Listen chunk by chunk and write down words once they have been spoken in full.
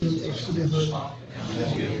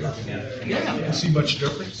Yeah. See much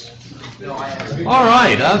difference? All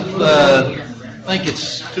right, I think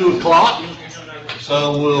it's 2 o'clock,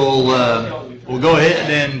 so we'll go ahead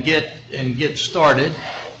and get started.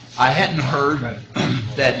 I hadn't heard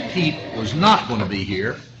that Pete was not going to be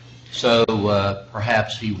here, so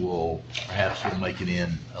perhaps he'll make it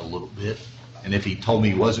in a little bit. And if he told me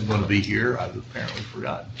he wasn't going to be here, I've apparently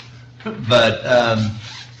forgotten. But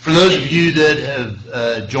for those of you that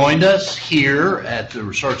have joined us here at the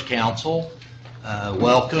Research Council,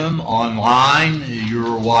 welcome. Online,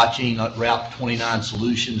 you're watching at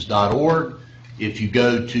route29solutions.org. If you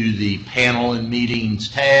go to the Panel and Meetings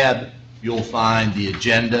tab, you'll find the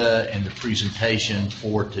agenda and the presentation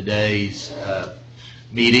for today's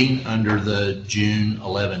meeting under the June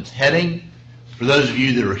 11th heading. For those of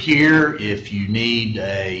you that are here, if you need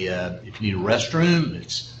a restroom,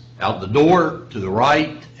 it's out the door to the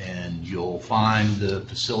right, and you'll find the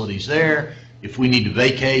facilities there. If we need to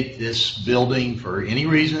vacate this building for any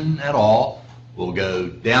reason at all, we'll go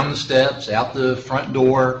down the steps, out the front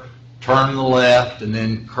door, turn to the left, and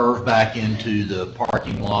then curve back into the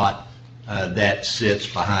parking lot that sits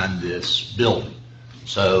behind this building.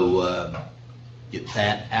 So get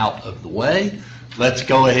that out of the way. Let's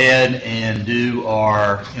go ahead and do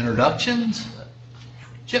our introductions.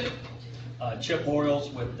 Chip. Chip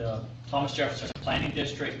Orioles with the Thomas Jefferson Planning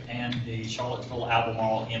District and the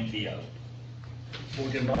Charlottesville-Albemarle MPO.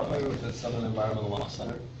 Morgan Butler with the Southern Environmental Law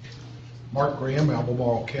Center. Mark Graham,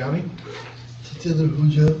 Albemarle County. Titendra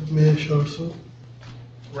Huja, Mayor Charlottesville.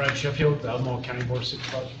 Brad Sheffield, Albemarle County Board of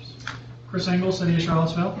Supervisors. Chris Engel, City of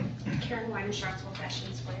Charlottesville. Karen Weiner, Charlottesville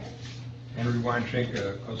Fashion Square. Henry Weintraub,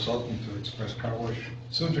 a consultant to Express Car Wash,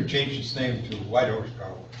 soon to change its name to White Horse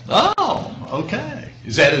Car Wash. Oh, okay.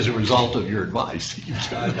 Is that as a result of your advice?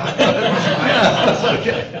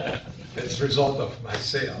 Okay. It's a result of my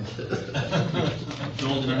sale.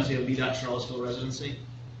 Noel Denunzio, VDOT Charlottesville Residency.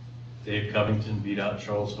 Dave Covington, VDOT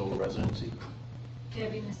Charlottesville Residency.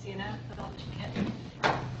 Debbie Messina, Development Kent.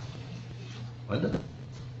 Linda?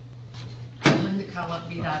 Linda Collett,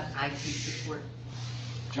 VDOT IT Support.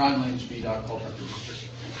 John Lynch, VDOT Culpeper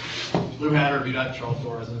District. Lou Hatter, VDOT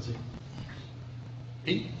Charlottesville Residency.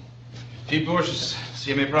 Pete? Pete Borges,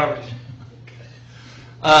 CMA Properties.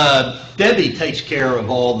 Debbie takes care of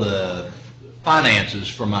all the finances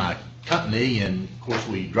for my company, and of course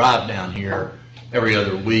we drive down here every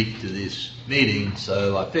other week to this meeting,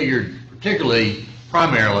 so I figured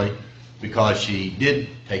primarily because she did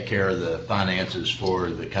take care of the finances for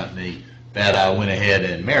the company, that I went ahead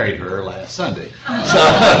and married her last Sunday. So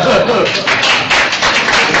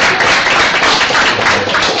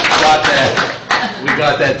we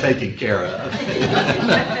got that taken care of.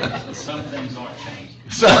 Some things aren't changed.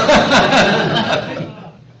 So,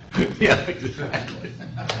 yeah, exactly.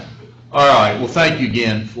 All right. Well, thank you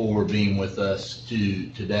again for being with us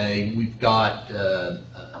today. We've got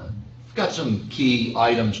some key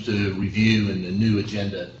items to review in the new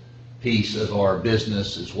agenda piece of our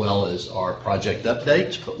business, as well as our project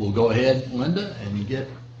updates. But we'll go ahead, Linda, and get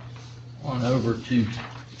on over to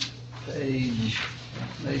maybe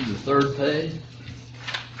the third page.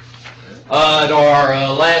 At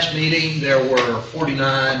our last meeting, there were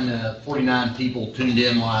 49 people tuned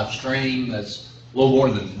in live stream. That's a little more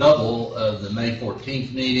than double of the May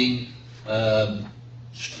 14th meeting.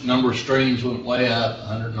 Number of streams went way up,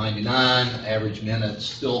 199. Average minutes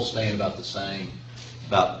still staying about the same,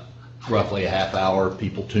 about roughly a half hour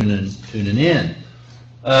people tuning in.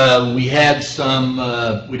 We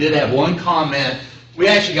did have one comment. We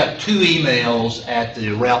actually got 2 emails at the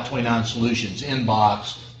Route 29 Solutions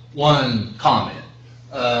inbox. One comment.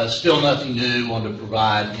 Still nothing new, wanted to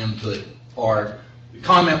provide input part. The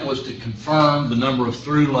comment was to confirm the number of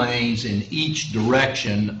through lanes in each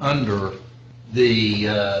direction under the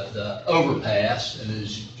overpass. And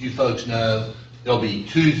as you folks know, there'll be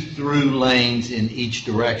 2 through lanes in each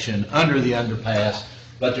direction under the underpass,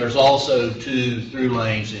 but there's also 2 through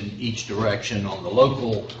lanes in each direction on the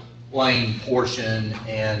local lane portion,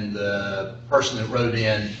 and the person that wrote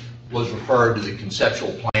in was referred to the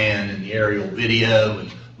conceptual plan and the aerial video. And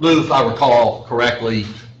Lou, if I recall correctly,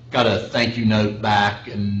 got a thank you note back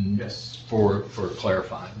and Yes. for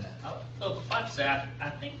clarifying that. So if I say, I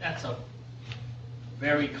think that's a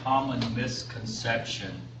very common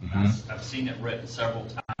misconception. I've seen it written several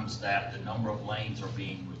times that the number of lanes are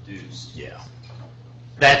being reduced. Yeah.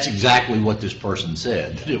 That's exactly what this person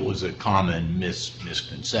said. It was a common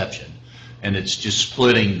misconception. And it's just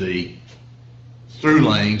splitting the through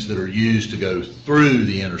lanes that are used to go through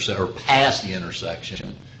the intersection or past the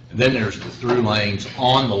intersection. And then there's the through lanes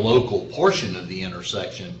on the local portion of the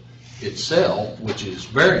intersection itself, which is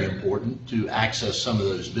very important to access some of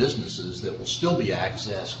those businesses that will still be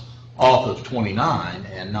accessed off of 29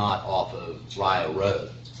 and not off of Rio Road.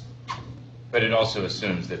 But it also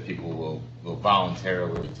assumes that people will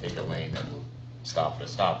voluntarily take a lane that will stop at a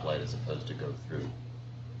stoplight as opposed to go through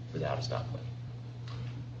without a stoplight.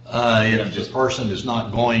 If the person is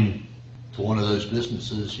not going to one of those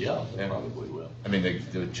businesses, yeah, they Yeah. probably will. I mean,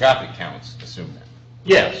 the traffic counts assume that.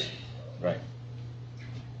 Yes. Right.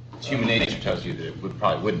 Human nature tells you that it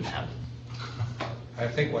probably wouldn't happen. I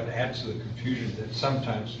think what adds to the confusion that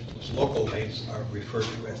sometimes local lanes are referred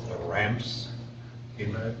to as the ramps.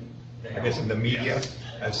 I guess in the media,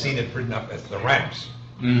 I've seen it written up as the ramps.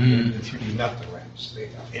 Mhm. It's really not the ramps.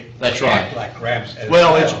 That's They act right. like ramps. as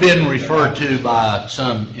Well, it's been referred to by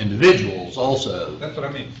some individuals also That's what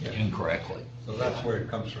I mean, yeah. incorrectly. So that's where it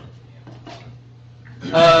comes from.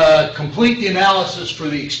 Complete the analysis for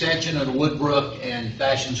the extension of the Woodbrook and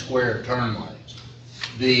Fashion Square turn lanes.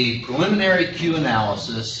 The preliminary Q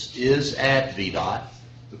analysis is at VDOT.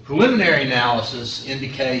 The preliminary analysis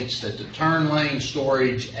indicates that the turn lane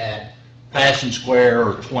storage at Fashion Square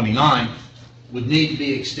or 29th would need to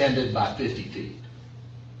be extended by 50 feet.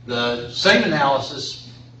 The same analysis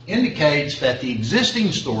indicates that the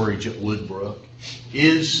existing storage at Woodbrook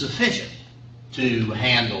is sufficient to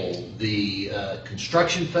handle the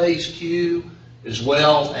construction phase queue as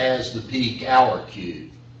well as the peak hour queue.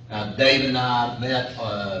 Dave and I met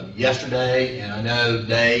yesterday, and I know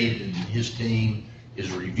Dave and his team is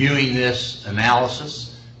reviewing this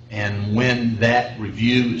analysis, and when that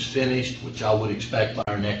review is finished, which I would expect by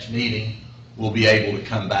our next meeting, we'll be able to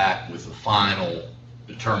come back with a final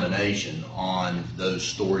determination on those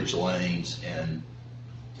storage lanes and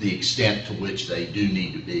the extent to which they do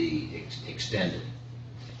need to be extended.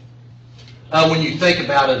 When you think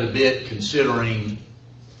about it a bit, considering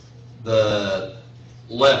the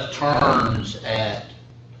left turns at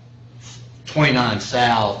 29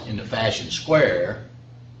 South into Fashion Square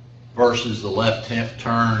versus the left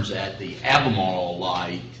turns at the Albemarle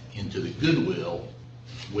light into the Goodwill,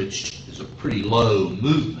 which is a pretty low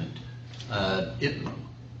movement,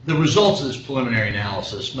 the results of this preliminary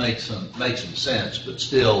analysis make some sense, but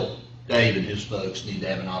still, Dave and his folks need to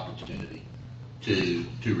have an opportunity to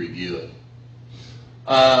review it.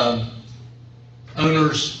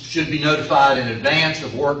 Owners should be notified in advance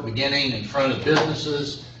of work beginning in front of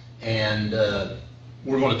businesses, and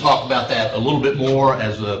we're going to talk about that a little bit more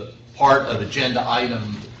as a part of agenda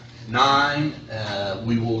item 9.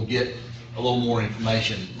 We will get a little more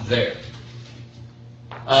information there.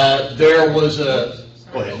 There was a,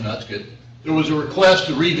 go ahead, no, that's good. There was a request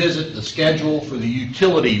to revisit the schedule for the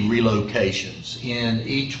utility relocations in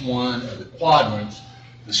each one of the quadrants.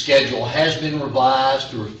 The schedule has been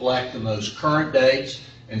revised to reflect the most current dates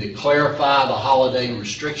and to clarify the holiday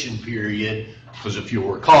restriction period, because if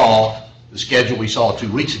you'll recall, the schedule we saw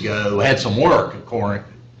 2 weeks ago had some work occurring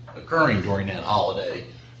during that holiday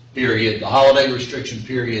period. The holiday restriction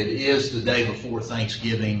period is the day before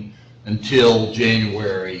Thanksgiving until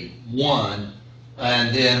January 1,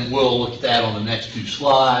 and then we'll look at that on the next 2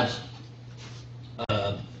 slides.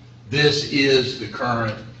 This is the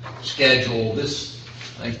current schedule.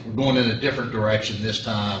 I think we're going in a different direction this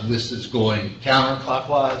time. This is going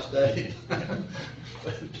counterclockwise, Dave.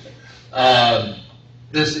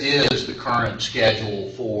 This is the current schedule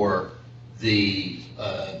for the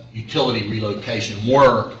utility relocation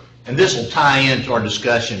work, and this will tie into our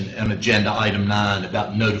discussion on agenda item 9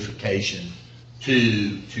 about notification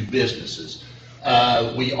to businesses.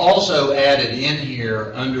 We also added in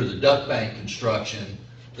here under the duck bank construction,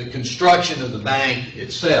 the construction of the bank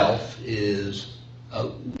itself is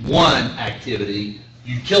one activity.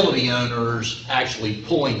 Utility owners actually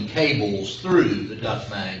pulling cables through the duck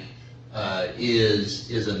bank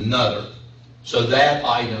is another. So that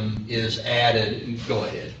item is added, go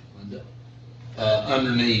ahead, Linda,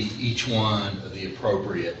 underneath each one of the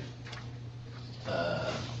appropriate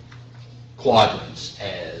quadrants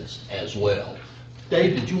as well.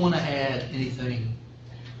 Dave, did you want to add anything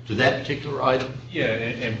to that particular item? Yeah,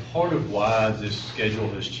 and part of why this schedule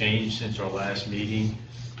has changed since our last meeting,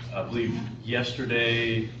 I believe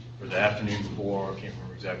yesterday or the afternoon before, I can't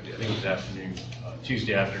remember exactly, I think it was afternoon,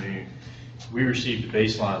 Tuesday afternoon, we received a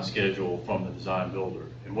baseline schedule from the design builder.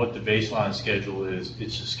 And what the baseline schedule is,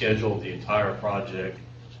 it's a schedule of the entire project,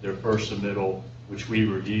 their first submittal, which we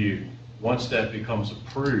review. Once that becomes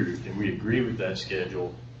approved and we agree with that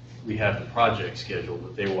schedule, we have the project schedule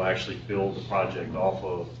that they will actually build the project off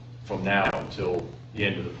of from now until the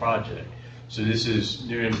end of the project. So this is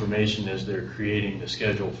new information as they're creating the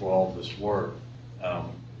schedule for all of this work.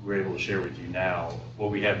 We're able to share with you now.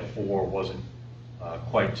 What we had before wasn't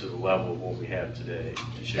quite to the level of what we have today.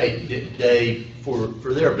 Hey, Dave, for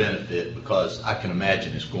their benefit, because I can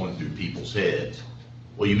imagine it's going through people's heads,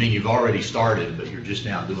 well, you mean you've already started, but you're just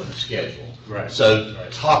now doing a schedule? Right. So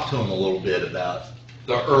Right. talk to them a little bit about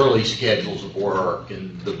the early schedules of work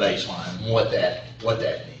and the baseline, and what that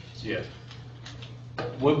means. Yeah.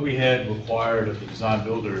 What we had required of the design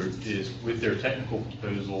builder is with their technical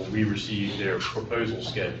proposal, we received their proposal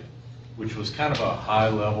schedule, which was kind of a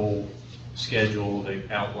high-level schedule. They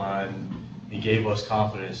outlined and gave us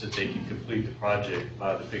confidence that they could complete the project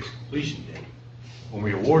by the fixed completion date. When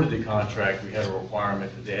we awarded the contract, we had a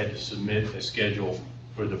requirement that they had to submit a schedule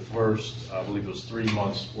for the first, I believe it was 3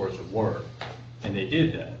 months worth of work. And they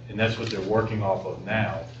did that, and that's what they're working off of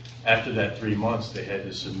now. After that 3 months, they had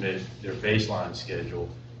to submit their baseline schedule,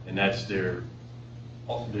 and that's the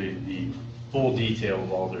full detail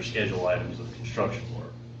of all their schedule items of construction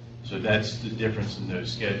work. So that's the difference in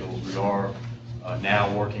those schedules. We are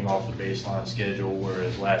now working off the baseline schedule,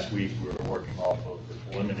 whereas last week we were working off of the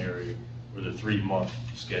preliminary or the 3-month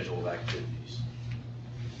schedule of activities.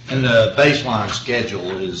 And the baseline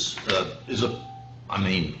schedule is I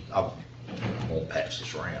mean, I won't pass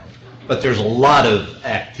this around, but there's a lot of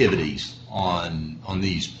activities on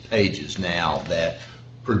these pages now that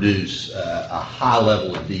produce a high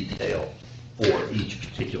level of detail for each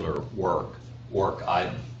particular work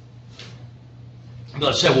item.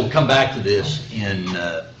 But I said we'll come back to this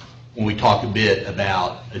when we talk a bit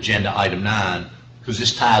about Agenda Item 9, because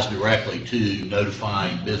this ties directly to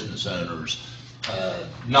notifying business owners,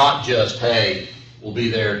 not just, hey, we'll be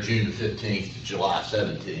there June the 15th to July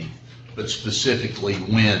 17th, but specifically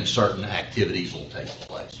when certain activities will take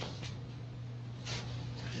place.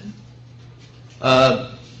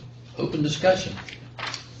 Open discussion.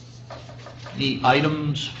 Any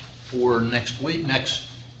items for next week, next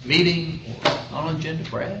meeting on agenda,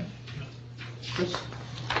 Brad? Chris?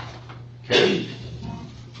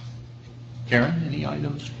 Karen, any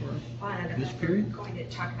items for Well, I don't know this if we're period? going to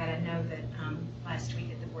talk about, I know that last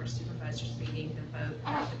week at the Board of Supervisors meeting, the vote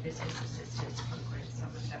about the business assistance program, some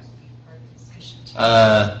of that will be part of the discussion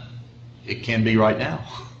too. It can be right now.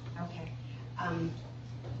 Okay.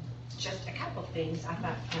 Just a couple things I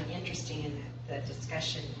thought kind of interesting in the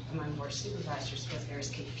discussion among Board of Supervisors was there was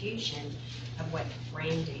confusion of what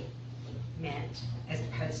branding meant as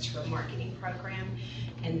opposed to a marketing program.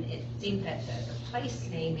 And it seemed that the place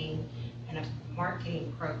naming and a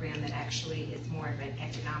marketing program that actually is more of an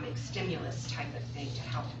economic stimulus type of thing to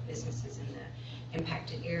help businesses in the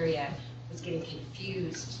impacted area was getting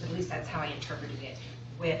confused, at least that's how I interpreted it,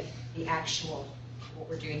 with the actual, what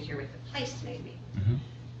we're doing here with the place naming.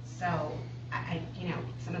 So,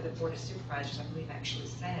 some of the Board of Supervisors, I believe, actually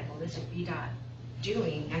said, well, isn't VDOT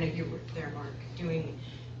doing, I know you were there, Mark, doing,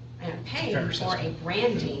 paying for a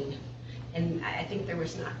branding, and I think there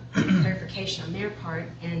was not clarification on their part,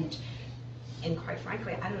 and quite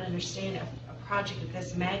frankly, I don't understand a project of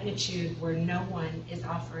this magnitude where no one is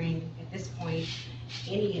offering, at this point,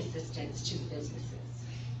 any assistance to the businesses,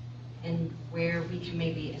 and where we can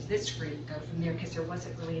maybe, as this group, go from there, because there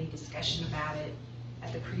wasn't really any discussion about it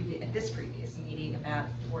at this previous meeting about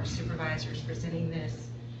the Board of Supervisors presenting this,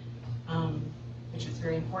 which was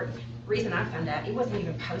very important. The reason I found out, it wasn't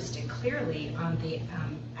even posted clearly on the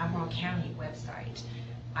Albemarle County website.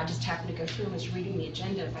 I just happened to go through and was reading the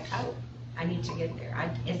agenda. It's like, oh, I need to get there. I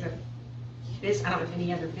don't know if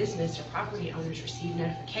any other business or property owners received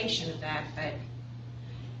notification of that, but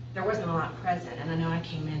there wasn't a lot present, and I know I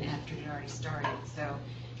came in after it already started, so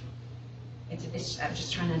I'm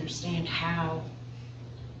just trying to understand how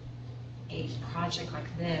a project like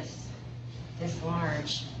this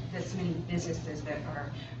large, this many businesses that are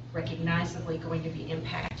recognizably going to be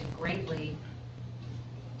impacted greatly,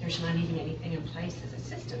 there's not even anything in place as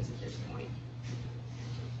assistance at this point.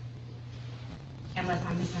 Unless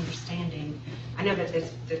I'm misunderstanding. I know that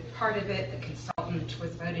the part of it, the consultant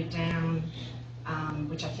was voted down,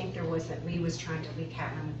 which I think Lee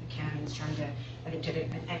Catman with the county was trying to, I think did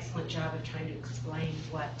an excellent job of trying to explain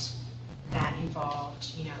what that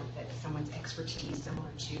involved, that someone's expertise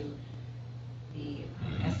similar to the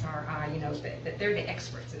SRI, that they're the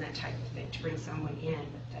experts in that type of thing, to bring someone in,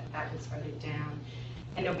 but that was voted down.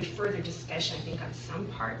 And there'll be further discussion, I think, on some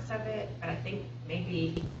parts of it, but I think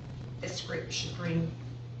maybe this group should bring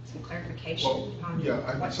some clarification on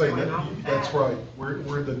I would what's say going on with that. that's right.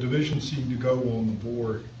 Where the divisions seem to go on the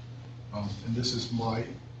board, and this is my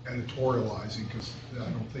editorializing, because I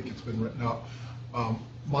don't think it's been written up.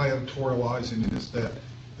 My editorializing is that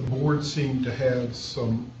the board seemed to have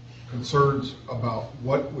some concerns about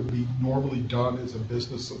what would be normally done as a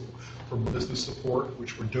business for business support,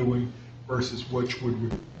 which we're doing, versus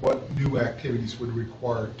what new activities would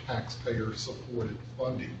require taxpayer-supported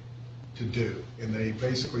funding to do. And they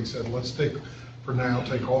basically said, let's take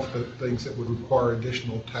off the things that would require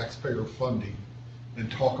additional taxpayer funding and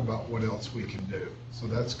talk about what else we can do. So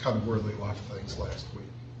that's kind of where they left things last week.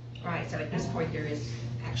 Right, so at this point, there is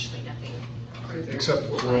actually nothing approved. Except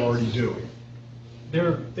what we're already doing. There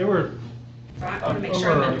were So I want to make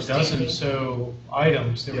sure I'm over a dozen understanding. so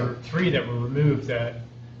items. There were 3 that were removed that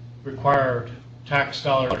required tax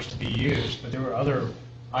dollars to be used, but there were other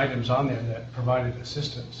items on there that provided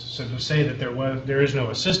assistance. So to say that there is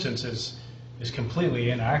no assistance is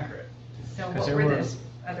completely inaccurate. So 'Cause what there were were- those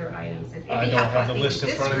other items? And I we don't have the copies list in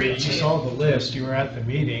this front of me. You group, too. saw the list, you were at the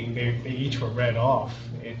meeting, they each were read off.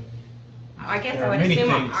 I guess there I are would many assume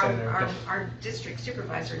things that are our different. our district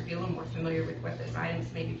supervisor would be a little more familiar with what those items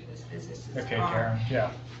maybe for this business Okay, are. Karen, yeah.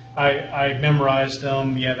 I memorized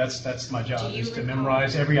them, yeah, that's my job, Do you is to recall?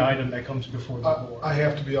 memorize every item that comes before the board. I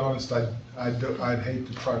have to be honest, I'd hate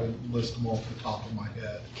to try to list them off the top of my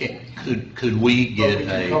head. Could we get But we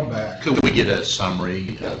can come back. could we get a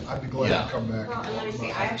summary? I'd be glad Yeah. to come back. Well, and let me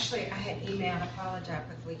see, I had emailed, I followed up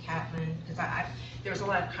with Lee Kaplan, because there was a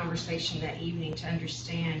lot of conversation that evening to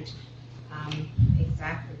understand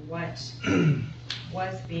exactly what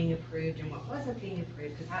was being approved and what wasn't being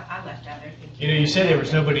approved, because I left out there thinking. You said there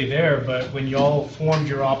was nobody there, but when y'all formed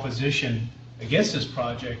your opposition against this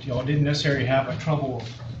project, y'all didn't necessarily have a trouble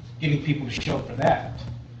getting people to show up for that.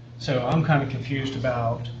 So I'm kind of confused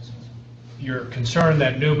about your concern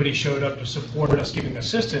that nobody showed up to support us giving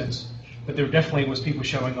assistance, but there definitely was people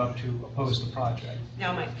showing up to oppose the project.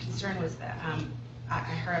 No, my concern was that, I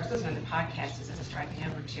heard, I was listening to the podcast as I was driving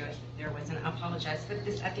over to it, there was an, I apologize, but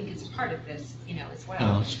this, I think is part of this, as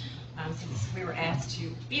well. Since we were asked to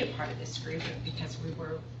be a part of this group, because we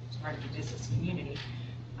were part of the business community.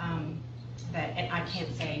 And I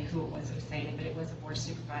can't say who it was that was saying it, but it was a board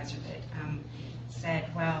supervisor that said,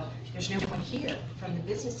 well, there's no one here from the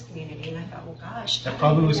business community. And I thought, well, gosh. That I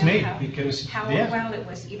probably don't was know me, how- because, How yeah. well it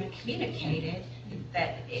was even communicated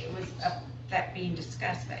that it was that being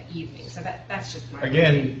discussed that evening. So that's just my.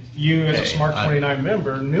 Again, you as a Hey, Smart 29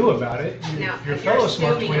 member knew about it. Now, Your you're fellow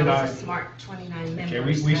Smart assuming I 29. was a Smart 29 member. Okay,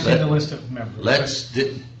 we've so- seen the list of members.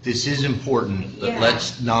 This is important, but Yeah.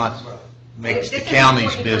 let's not mix the This is county's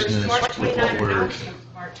important for business Smart with 29 what and we're. our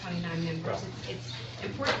Smart 29 members. It's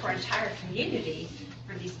important for our entire community,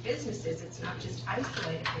 for these businesses. It's not just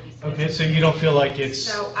isolated for these businesses. Okay, so you don't feel like it's,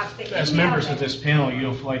 So I think. as members of this panel, you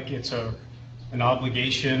don't feel like it's an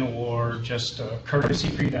obligation or just a courtesy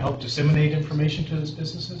for you to help disseminate information to those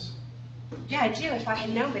businesses? Yeah, I do, if I had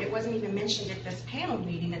known, but it wasn't even mentioned at this panel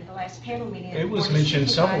meeting, at the last panel meeting. It was mentioned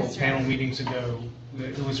several panel meetings ago.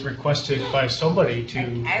 It was requested by somebody to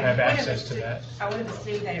have access to that. I would have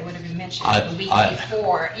assumed that it would have been mentioned I- the week I-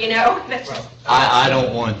 before, That's just. I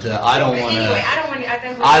don't want to, I don't want Anyway,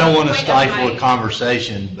 to, I don't want to. stifle a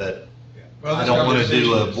conversation, but Well, I this don't want to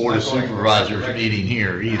do a conversation is board of not going supervisors correctly. meeting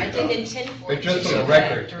here I either. didn't intend for it But to just for go the that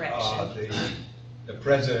record, direction. the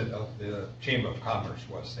president of the Chamber of Commerce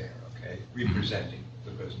was there, okay, representing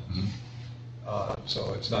the business.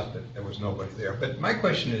 So it's not that there was nobody there. But my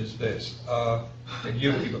question is this, and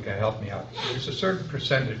you people can help me out. There's a certain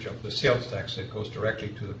percentage of the sales tax that goes directly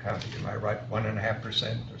to the county, am I right?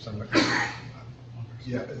 1.5% or something like that?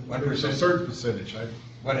 Yeah, 1%. there's a certain percentage.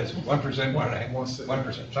 What is it, 1%, 1.5%? 1%.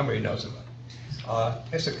 1%, somebody knows about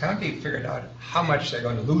it. Has the county figured out how much they're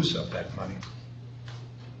going to lose of that money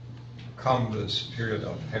come this period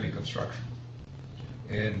of heavy construction?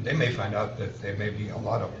 And they may find out that there may be a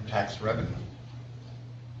lot of tax revenue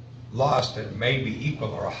lost that may be equal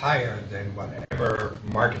or higher than whatever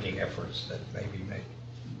marketing efforts that may be made.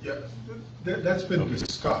 Yeah, that's been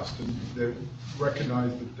discussed, and they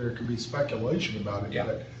recognize that there could be speculation about it. Yeah.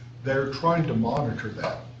 But they're trying to monitor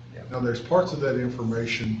that. Yeah. Now, there's parts of that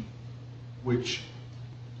information which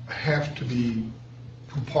have to be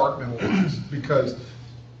compartmentalized, because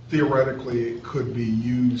theoretically, it could be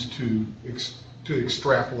used to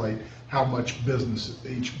extrapolate how much business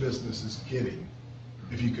each business is getting,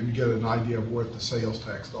 if you can get an idea of what the sales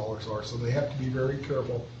tax dollars are. So they have to be very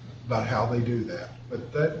careful about how they do that.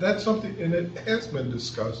 But that's something, and it has been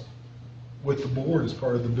discussed with the board as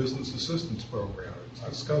part of the business assistance program. It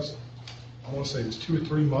was discussed, I want to say it's 2 or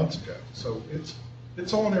 3 months ago. So it's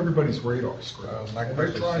on everybody's radar screen. My And they're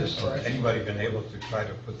question trying is, to has track it. anybody been able to try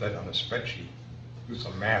to put that on a spreadsheet, do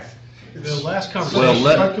some math? The last Well,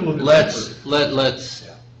 conversation. let's,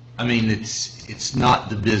 I mean, it's not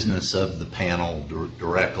the business of the panel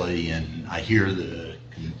directly, and I hear the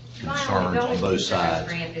concerns on both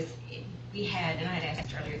sides. We had, and I had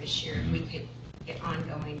asked earlier this year, if we could get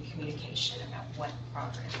ongoing communication about what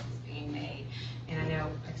progress is being made. And I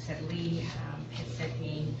know, like I said, Lee had sent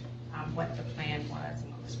me what the plan was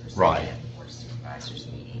and what was presented Right. at the Board of Supervisors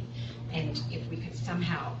meeting. And if we could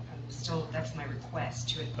somehow, still, that's my request,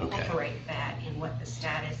 to incorporate that and what the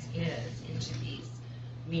status is into these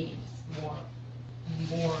meetings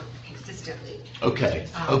more consistently. Okay,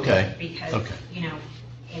 okay. Because, Okay. you know,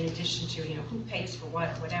 in addition to, you know, who pays for what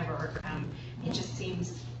or whatever, it just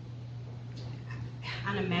seems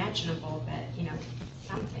unimaginable that, you know,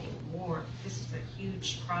 something more, this is a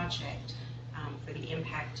huge project for the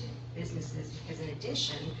impacted businesses, because in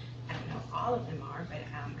addition, I don't know if all of them are, but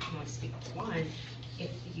I can only speak to one,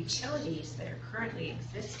 if the utilities that are currently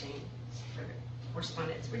existing for the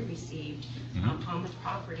correspondence we received on the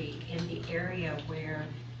property in the area where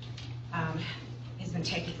has been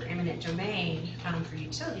taken for eminent domain for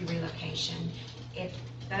utility relocation, if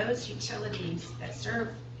those utilities that serve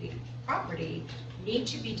the property need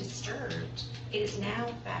to be disturbed, it is now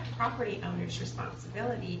that property owner's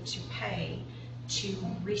responsibility to pay to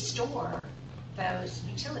restore those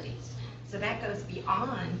utilities. So that goes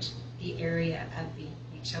beyond the area of the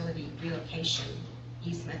utility relocation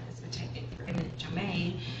easement that's been taken for eminent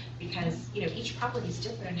domain, because, you know, each property is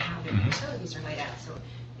different in how their utilities are laid out. So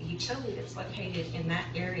a utility that's located in that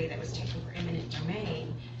area that was taken for eminent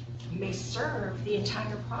domain may serve the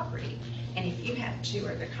entire property. And if you have to,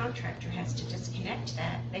 or the contractor has to disconnect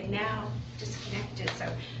that, they've now disconnected.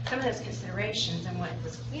 So some of those considerations and what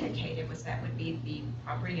was communicated was that would be the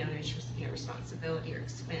property owner's, you know, responsibility or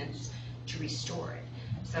expense to restore it.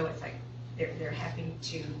 So it's like they're having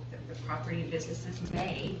to, the property businesses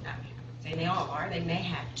may, I would say they all are, they may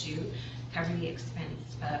have to cover the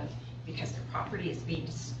expense of, because their property is being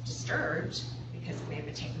disturbed because it may have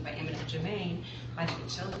been taken by eminent domain, by the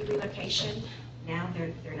utility relocation. Now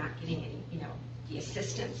they're not getting any, you know, the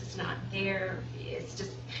assistance is not there. It's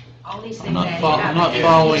just all these things. I'm not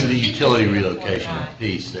following the utility relocation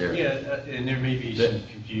piece there. Yeah, and there may be some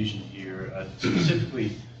confusion here.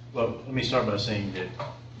 Specifically, well, let me start by saying that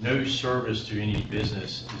no service to any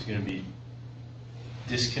business is going to be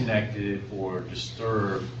disconnected or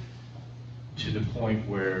disturbed to the point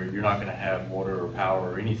where you're not going to have water or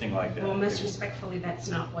power or anything like that. Well, most respectfully, that's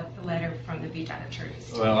not what the letter from the VDOT attorney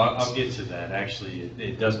states. Well, I'll get to that. Actually,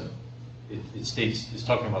 it doesn't, it states, it's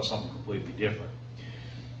talking about something completely different.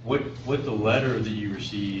 What the letter that you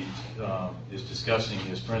received is discussing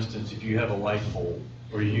is, for instance, if you have a light pole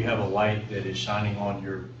or you have a light that is shining on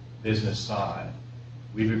your business sign,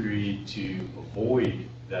 we've agreed to avoid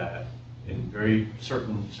that in very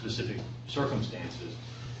certain specific circumstances.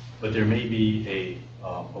 But there may be a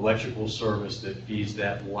electrical service that feeds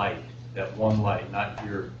that light, that one light, not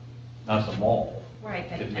the mall. Right,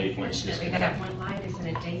 but that may be unfortunately, disconnected. that one light is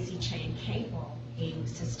in a daisy chain cable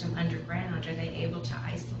system underground. Are they able to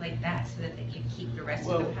isolate that so that they can keep the rest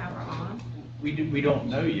of the power on? We don't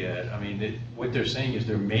know yet. I mean, what they're saying is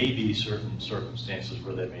there may be certain circumstances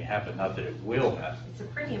where that may happen, not that it will happen. It's a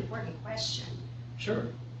pretty important question. Sure.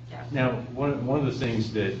 Yeah. Now, one of the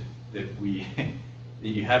things that we that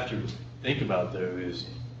you have to think about, though, is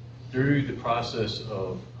through the process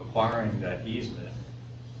of acquiring that easement,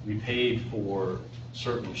 we paid for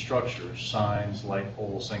certain structures, signs, light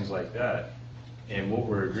poles, things like that. And what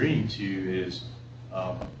we're agreeing to is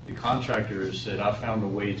the contractor has said, I found a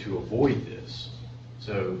way to avoid this.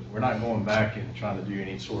 So we're not going back and trying to do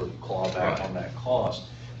any sort of clawback on that cost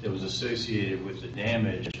that was associated with the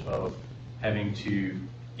damage of having to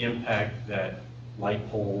impact that light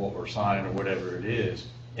pole or sign or whatever it is,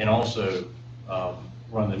 and also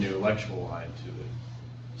run the new electrical line to it.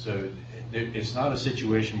 So it's not a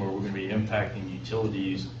situation where we're going to be impacting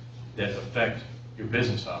utilities that affect your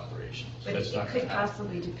business operations. But That's it not could gonna happen.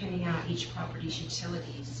 possibly, depending on how each property's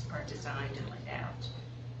utilities are designed and laid out.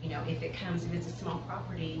 You know, if it's a small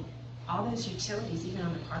property, all those utilities, even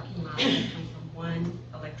on the parking lot, come from one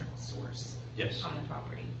electrical source. Yes. On the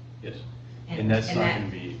property. Yes. And that's not that-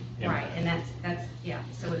 going to be Right, impacted. and that's, yeah,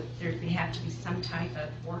 so there would have to be some type of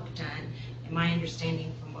work done. And my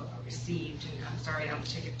understanding from what I received, and I'm sorry I don't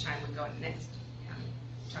take the time, we'll go next,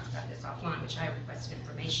 talk about this offline, which I requested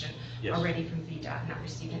information Yes. already from VDOT, not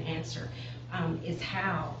received an answer, is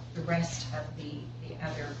how the rest of the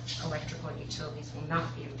other electrical utilities will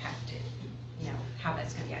not be impacted. You know, how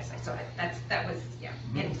that's going to be isolated. So that was, yeah.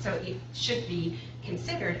 And so it should be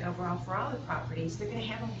considered overall for all the properties, they're going to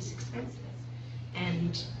have all these expenses.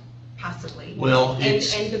 And possibly. Well, And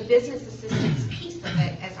the business assistance piece of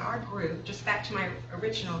it, as our group, just back to my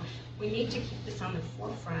original, we need to keep this on the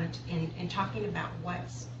forefront in talking about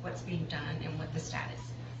what's being done and what the status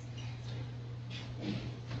is.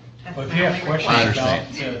 That's Well, if my you have only questions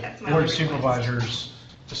request. about the That's my Board only of request. Supervisors'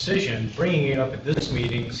 decision, bringing it up at this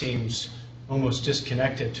meeting seems almost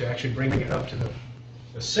disconnected to actually bringing it up to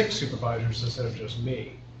the 6 supervisors instead of just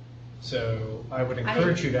me. So I would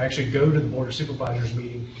encourage you to actually go to the Board of Supervisors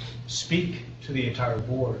meeting, speak to the entire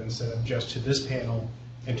board instead of just to this panel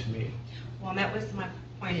and to me. Well, that was my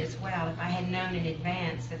point as well. If I had known in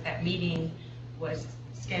advance that that meeting was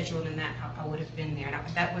scheduled and that, I would have been there.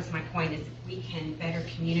 And that was my point, is if we can better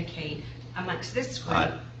communicate amongst this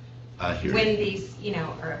group I hear when you. these,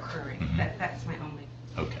 are occurring. That's my only.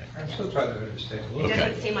 Okay. I'm still trying to understand a It little Okay.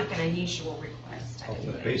 doesn't seem like an unusual request. I of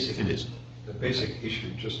the think. basic, It is. the basic issue,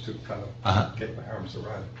 just to kind Uh-huh. of get my arms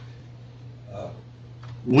around it.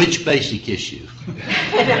 Which basic issue?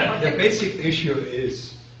 The basic issue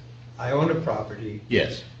is, I own a property,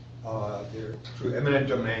 Yes, there, through eminent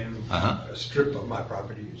domain, Uh-huh. a strip of my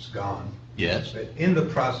property is gone. yes. But in the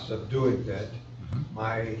process of doing that,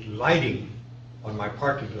 my lighting on my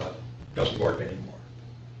parking lot doesn't work anymore,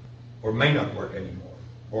 or may not work anymore,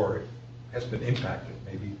 or it has been impacted.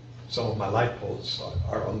 Maybe some of my light poles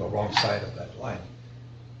are on the wrong side of that line.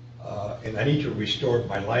 And I need to restore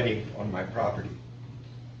my lighting on my property,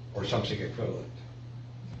 or something equivalent.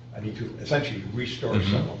 I need to essentially restore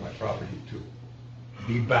some of my property to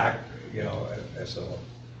be back, as a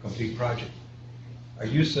complete project. Are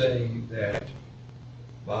you saying that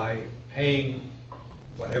by paying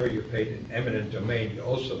whatever you paid in eminent domain, you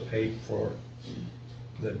also paid for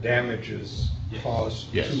the damages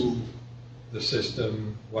caused Yes. to the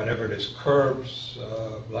system, whatever it is, curbs,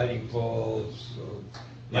 lighting poles,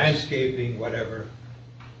 landscaping, whatever?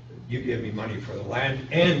 You give me money for the land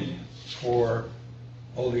and for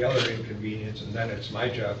all the other inconvenience, and then it's my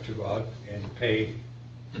job to go out and pay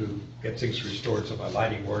to get things restored so my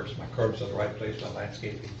lighting works, my curbs are the right place, my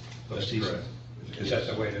landscaping. That's decent. correct. Is that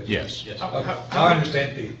the way to? Yes. Yes. Okay. Now I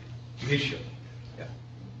understand the issue.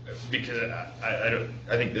 Because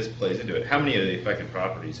I think this plays into it. How many of the affected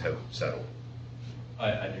properties have settled?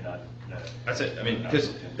 I do not know. That's it. I mean,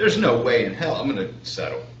 because there's no way in hell I'm going to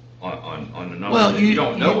settle on the number. Well, you you-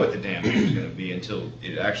 don't know you- what the damage is going to be until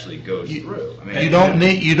it actually goes through. I mean,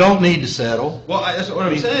 You don't need to settle. Well, that's what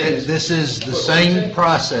I'm saying. is- This is the What I'm same saying-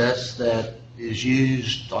 process that is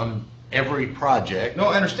used on every project. No,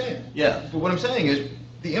 I understand. Yeah. But what I'm saying is,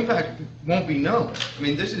 the impact won't be known. I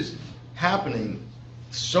mean, this is happening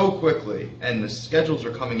so quickly, and the schedules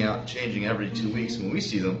are coming out and changing every 2 weeks when we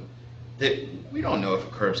see them, that we don't know if a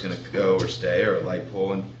curb's gonna go or stay, or a light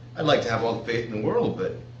pole, and I'd like to have all the faith in the world,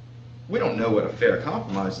 but we don't know what a fair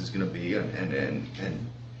compromise is gonna be and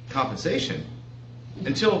compensation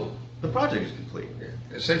until the project is complete.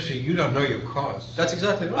 Essentially, you don't know your costs That's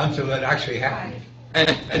exactly right. until it actually happens. And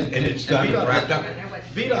it's done and VDOT wrapped up.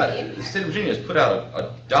 VDOT, the state of Virginia has put out a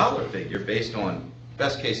dollar figure based on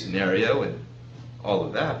best case scenario and all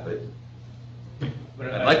of that, but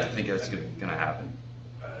I'd like to think that's gonna happen.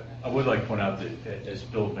 I would like to point out that, as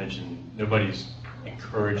Bill mentioned, nobody's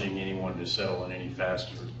encouraging anyone to settle in any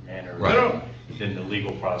faster manner Right. than the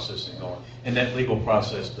legal process is going. And that legal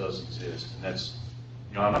process does exist, and that's,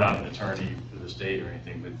 I'm not an attorney for the state or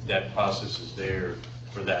anything, but that process is there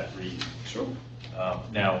for that reason. Sure.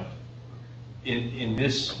 Now, in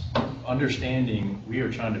this understanding, we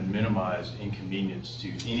are trying to minimize inconvenience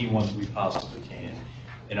to anyone we possibly can.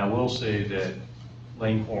 And I will say that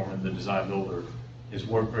Lane Corman, the design builder, has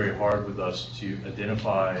worked very hard with us to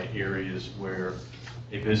identify areas where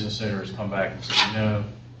a business owner has come back and said,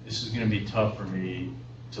 this is going to be tough for me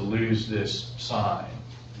to lose this sign.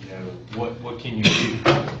 What can you do?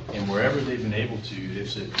 And wherever they've been able to, they've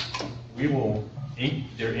said,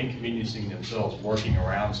 they're inconveniencing themselves working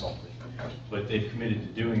around something. But they've committed to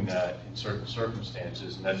doing that in certain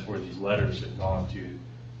circumstances, and that's where these letters have gone to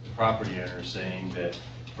the property owner saying that,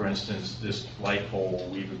 for instance, this light pole,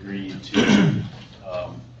 we've agreed to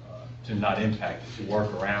not impact it, to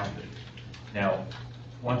work around it. Now,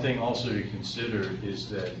 one thing also to consider is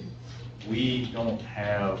that we don't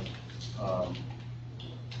have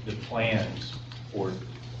the plans for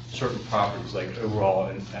certain properties, like overall,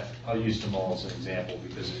 and I'll use them all as an example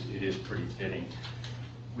because it is pretty fitting.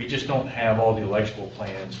 We just don't have all the electrical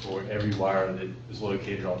plans for every wire that is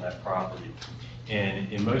located on that property.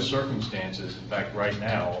 And in most circumstances, in fact, right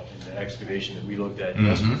now, in the excavation that we looked at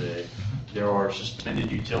yesterday, there are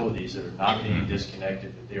suspended utilities that are not being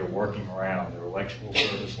disconnected, that they are working around. There are electrical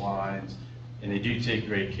service lines, and they do take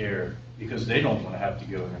great care because they don't want to have to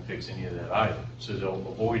go in and fix any of that either. So they'll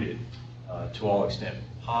avoid it to all extent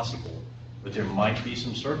possible. But there might be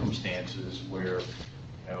some circumstances where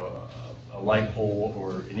a light pole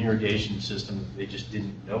or an irrigation system that they just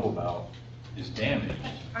didn't know about is damaged.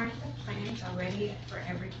 Aren't the plans already for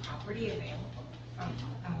every property available from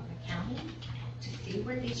the county to see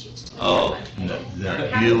where these utilities Oh, are located? no, Or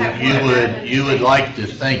how does that work? you would like to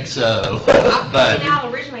think so, Well, but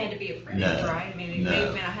Canal originally had to be approved, No, right? I mean, it may no.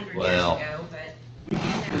 have been 100 years Well, ago, but.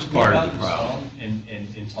 it's part of the About problem. zone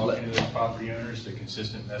And in talking to those property owners, the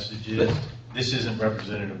consistent message is, this isn't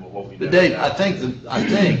representative of what we know. But Dave, I think,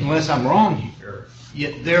 unless I'm wrong here,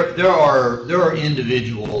 yeah, there are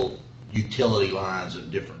individual utility lines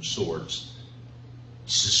of different sorts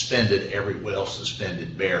suspended, every well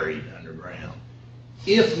suspended, buried underground.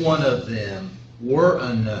 If one of them were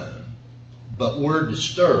unknown, but were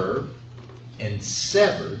disturbed and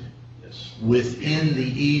severed Yes. within the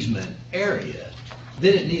easement area,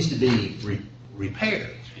 then it needs to be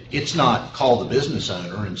repaired. It's not call the business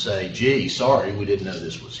owner and say, gee, sorry, we didn't know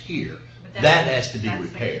this was here. But That has to be that's the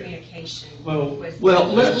repaired. communication. Well- was-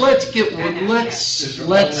 Let's There's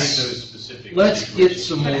only those specific let's get situations.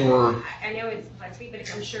 some more, I know it's Leslie, but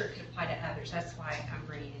I'm sure it could apply to others. That's why I'm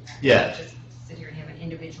bringing it back. Yeah. Not just sit here and have an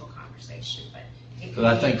individual conversation, but it could but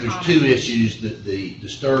I be a think there's two common- issues, the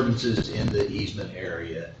disturbances in the easement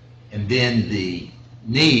area, and then the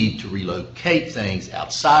need to relocate things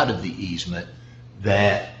outside of the easement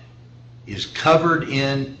that is covered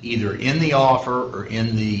in, either in the offer or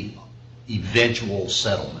in the eventual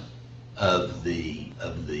settlement of the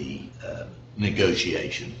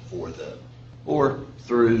negotiation or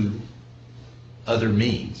through other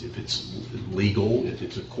means. If it's legal, if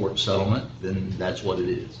it's a court settlement, then that's what it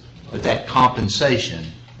is. But that compensation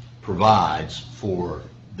provides for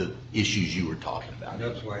the issues you were talking about. And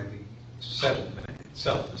that's why the settlement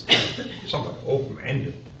itself is somewhat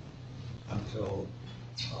open-ended until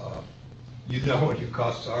you know what your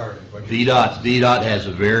costs are. And what your- VDOT has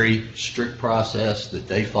a very strict process that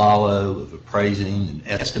they follow of appraising and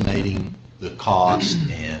estimating the cost,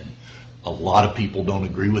 and a lot of people don't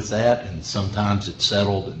agree with that, and sometimes it's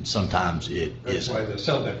settled and sometimes it That's isn't. why the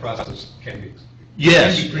settlement process can be.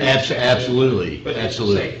 Yes, can be pretty absolutely, but it's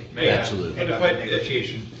absolutely, safe. May have absolutely. end up in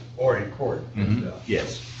negotiation or in court. Mhm. But,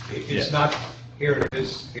 Yes. It's Yes. not, here it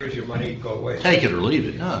is, here's your money, go away. Take it or leave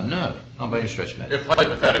it. No, not by any stretch of the If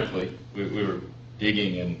hypothetically, we were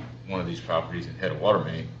digging in one of these properties and hit a water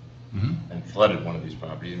main Mhm. and flooded one of these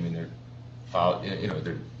properties, I mean, there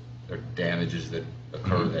are damages that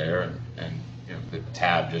occur Mhm. there, and, the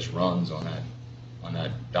tab just runs on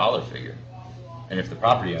that dollar figure. And if the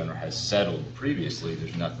property owner has settled previously,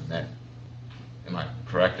 there's nothing there. Am I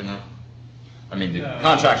correct in that? I mean, the No.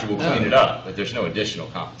 contractor will clean No. it up, but there's no additional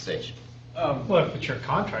compensation. Well, if it's your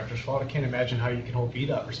contractor's fault, I can't imagine how you can hold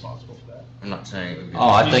VDOT responsible for that. I'm not saying it would be. Oh,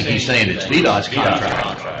 I think he's saying it's VDOT's VDOT's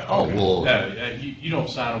contract. Oh, well, No, you don't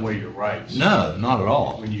sign away your rights. no, not at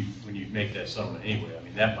all. When you make that settlement anyway. I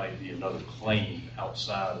mean, that might be another claim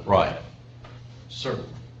outside of Right. that. Certainly.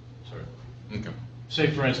 Okay. Say,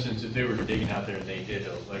 for instance, if they were digging out there and they hit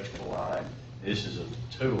an electrical line, this is a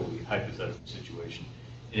totally hypothetical situation,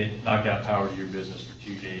 and it knocked out power to your business for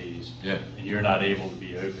 2 days. Yeah. And you're not able to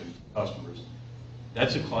be open to customers,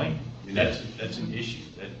 that's a claim. I mean, that's an issue,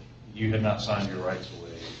 that you have not signed your rights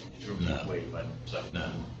away, and No. you're waived by themselves.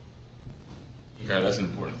 No. Okay, that's an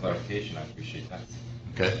important clarification. I appreciate that.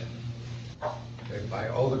 Okay. They buy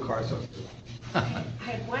all the cars up to. I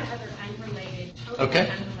had one other unrelated, totally Okay.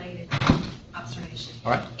 unrelated observation.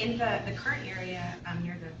 All right. In the current area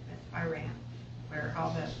near the Iran, where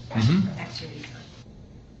all the Mhm. activities are,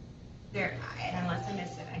 there, and unless I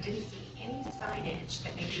missed it, I didn't see any signage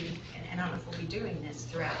that maybe, and I don't know if we'll be doing this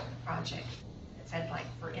throughout the project, that said like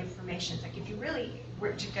for information, like if you really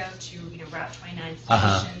were to go to, Route 29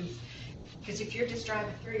 Uh-huh. solutions, because if you're just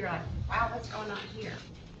driving through, you're like, wow, what's going on here?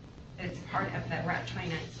 It's part of that Route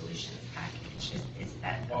 29 solutions package. Is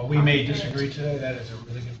that? While we may disagree today, that is a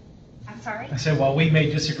really good, I'm sorry? I said, while we may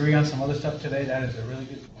disagree on some other stuff today, that is a really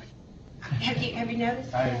good point. Have you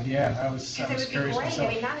noticed that? I was Because it would be curious great, I myself.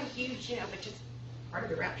 mean, not a huge, but just part of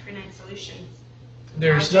the Route 29 solutions.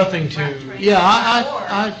 There's project, nothing to- Route 29 Yeah, or more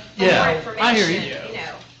I hear you. information, you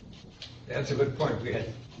know. That's a good point. We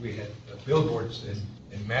had billboards in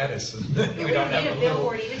Madison. Yeah, We we don't don't have need a a little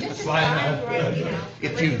billboard, even just a sign sign, up. right, you know.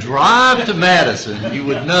 If you drive to Madison, you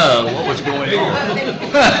would know what was going on.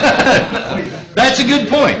 That's a good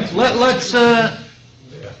point. Let's,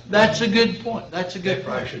 that's a good point. That's a There good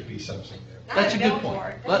probably point. should be something there. Not That's a good point.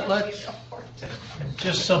 billboard. Let's- Doesn't have to be a billboard.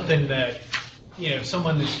 Just something that,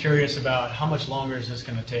 someone that's curious about how much longer is this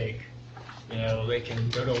gonna take, they can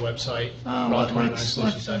go to a website, let's-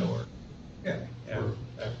 route29solutions.org. Yeah. Yeah.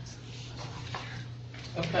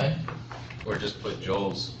 Okay. Or just put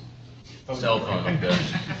Joel's cell phone up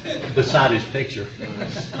there. Beside his picture.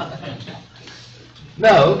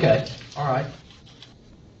 No, okay. All right.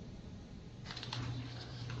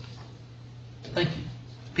 Thank you.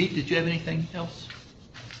 Pete, did you have anything else?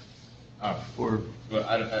 Well,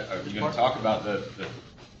 are you going to talk about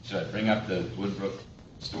should I bring up the Woodbrook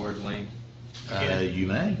storage lane You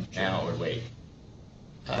may. now or wait?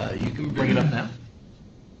 You can bring it up now.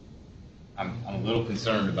 I'm a little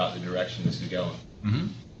concerned about the direction this is going.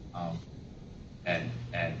 Mm-hmm. And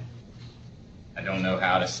I don't know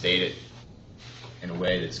how to state it in a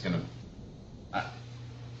way that's going to,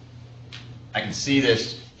 I can see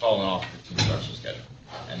this falling off the construction schedule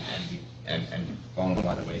and falling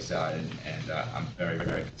by the wayside, and I'm very,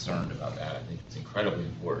 very concerned about that. I think it's incredibly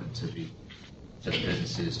important to the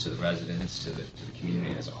businesses, to the residents, to the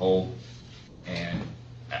community as a whole. And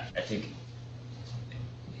I think,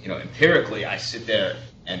 empirically, I sit there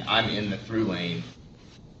and I'm in the through lane,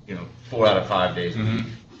 4 out of 5 days a week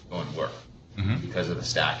going to work because of the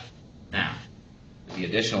stacking. Now, the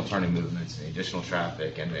additional turning movements and the additional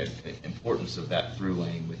traffic and the importance of that through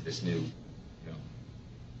lane with this new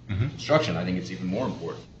construction, I think it's even more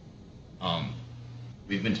important.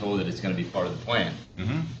 We've been told that it's going to be part of the plan,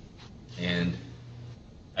 and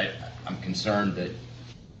I'm concerned that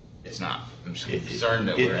it's not. I'm concerned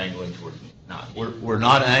that we're angling toward not. We're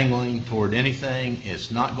not angling toward anything.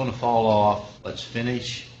 It's not going to fall off. Let's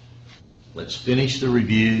finish the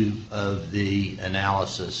review of the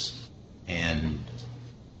analysis and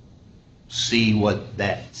see what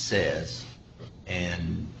that says,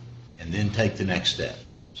 and then take the next step.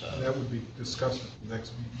 So That would be discussed at the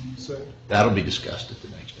next meeting, you said? that'll be discussed at the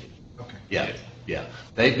next meeting. Okay. Yeah.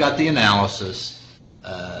 They've got the analysis.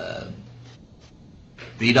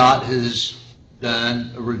 VDOT has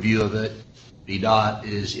done a review of it. VDOT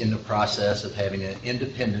is in the process of having an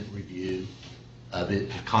independent review of it.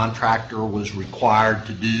 The contractor was required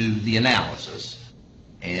to do the analysis.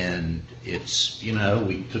 And it's,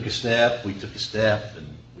 we took a step, and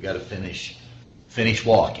we got to finish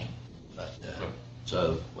walking. But,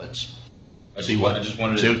 so let's see what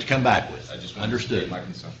you come back with. I just wanted Understood. to state my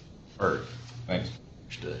concern. Heard. Thanks.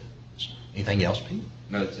 Understood. Anything else, Pete?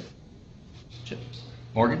 No, that's it. Chip?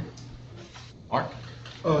 Morgan? Mark?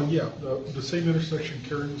 Yeah, the same intersection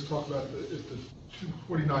Karen was talking about, at the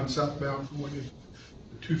 249 southbound going into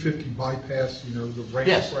the 250 bypass, the ramp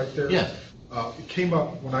Yes, right there. yes. It came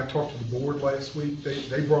up when I talked to the board last week.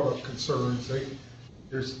 They brought up concerns.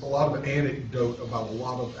 There's a lot of anecdote about a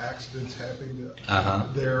lot of accidents happening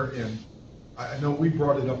there, and I know we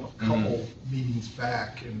brought it up a couple meetings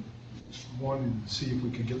back, and just wanted to see if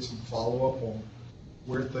we could get some follow-up on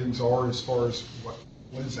where things are as far as what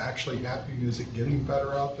is actually happening. Is it getting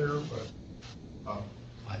better out there? But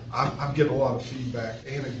I'm getting a lot of feedback,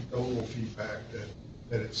 anecdotal feedback,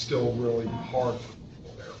 that it's still really hard for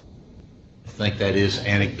people there. I think that is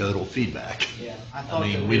anecdotal feedback. Yeah, I thought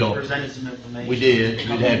mean, that we don't- presented some information. We did. We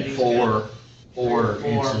Couple had meetings four ago. Four.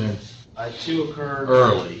 incidents 2 occurred.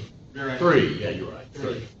 early. during- 3, yeah, you're right.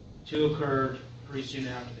 3. 2 occurred pretty soon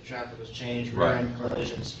after the traffic was changed, Right. rear-end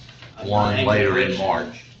collisions. One not later in direction,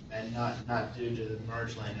 March. And not due to the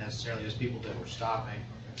merge lane necessarily, it was people that were stopping,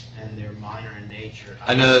 and they're minor in nature.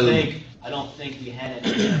 I know- I don't think we had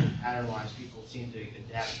any pattern-wise, people seem to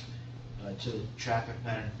adapt to the traffic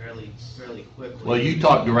pattern fairly quickly. Well, you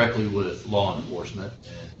talked directly with law enforcement.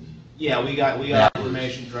 And Yeah, we got That was-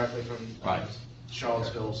 information directly from Right.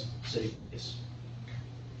 Charlottesville's city police.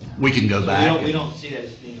 we can go So back. we don't see that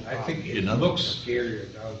as being a I problem. think it looks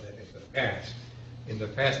scarier now than in the past. In the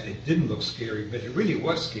past, it didn't look scary, but it really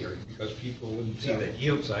was scary because people wouldn't see that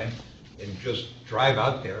yield sign and just drive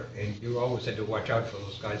out there, and you always had to watch out for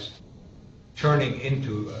those guys turning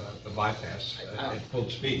into the bypass at full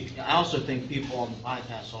speed. I also think people on the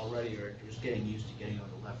bypass already are just getting used to getting on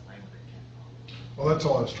the left lane when they can't. Well, that's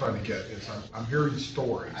all I was trying to get, is I'm hearing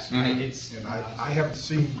stories. It's, And I haven't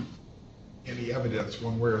seen any evidence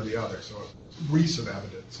one way or the other, so recent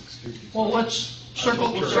evidence, excuse me. Well, let's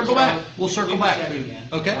circle Sure. back. We'll circle back. check again.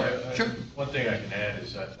 Okay, sure. One thing I can add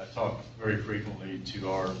is I talk very frequently to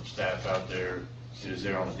our staff out there that is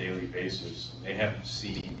there on a daily basis. They haven't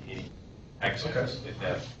seen any accidents at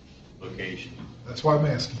that location That's why I'm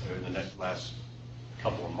asking. over the last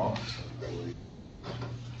couple of months.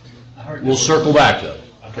 I heard We'll circle back though.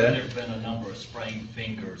 I've heard there've been a number of sprained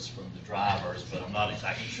fingers from the drivers, but I'm not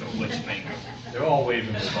exactly sure which finger. They're all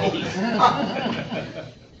waving their hoses.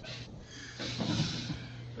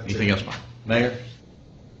 Anything else, Mike? Mayor?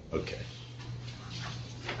 Okay.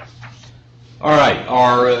 All right,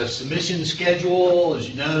 our submission schedule, as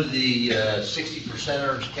you know, the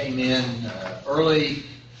 60%ers came in early,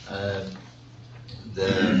 I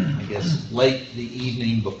guess late the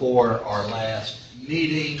evening before our last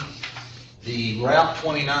meeting. The Route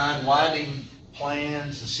 29 widening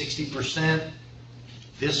plans, the 60%,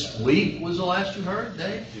 this week was the last you heard,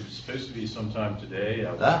 Dave? It was supposed to be sometime today.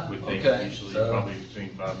 Ah, I would think okay. usually So probably between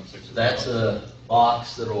 5 and 6 o'clock. That's a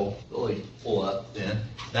box that'll really pull up then.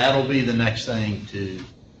 That'll be the next thing to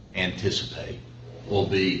anticipate, will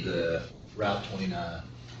be the Route 29,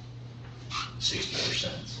 60%.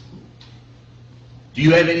 Do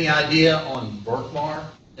you have any idea on Berkmar,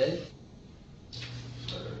 Dave?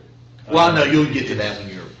 Well, I know you'll get to that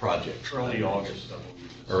when your project. Early August, I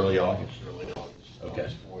believe. Early August? Early August. Okay.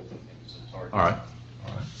 August 4th, I think is the target. All right,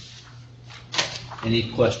 all right.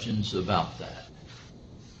 Any questions about that?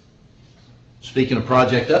 Speaking of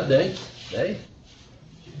project update, Dave?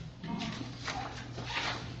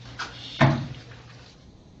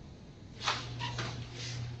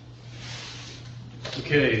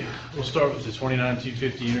 Okay, we'll start with the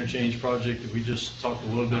 29-250 interchange project that we just talked a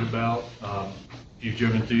little bit about. If you've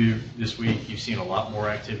driven through this week, you've seen a lot more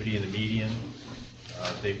activity in the median.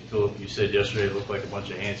 Philip, you said yesterday it looked like a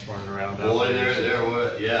bunch of ants running around out Boy, there. there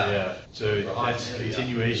were, yeah. Yeah, so that's a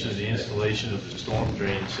continuation of the installation of the storm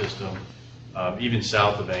drain system. Even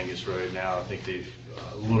south of Angus Road now, I think they've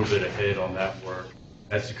a little bit ahead on that work.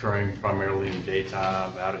 That's occurring primarily in the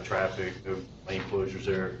daytime, out of traffic, no lane closures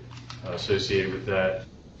there associated with that.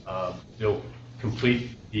 They'll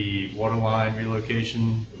complete the water line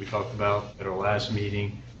relocation that we talked about at our last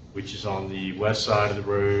meeting, which is on the west side of the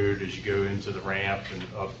road as you go into the ramp and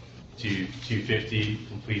up to 250,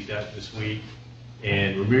 complete that this week.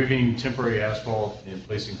 And removing temporary asphalt and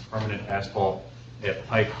placing permanent asphalt at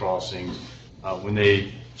pipe crossings. When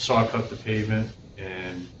they saw cut the pavement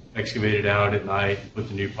and excavated out at night, put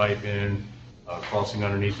the new pipe in, crossing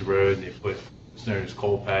underneath the road, and they put what's known as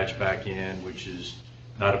cold patch back in, which is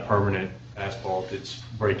not a permanent asphalt, it's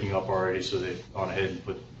breaking up already, so they've gone ahead and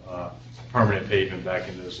put permanent pavement back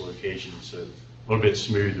in those locations. So a little bit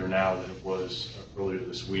smoother now than it was earlier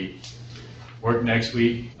this week. Work next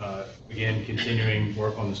week, again, continuing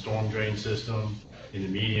work on the storm drain system in the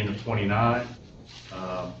median of 29.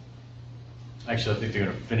 Actually, I think they're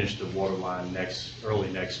going to finish the water line early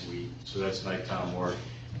next week, so that's nighttime work,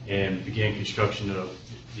 and begin construction of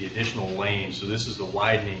the additional lanes. So this is the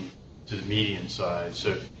widening to the median side.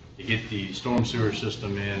 So to get the storm sewer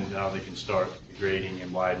system in, now they can start the grading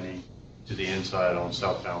and widening to the inside on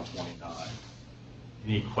southbound 29.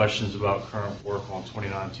 Any questions about current work on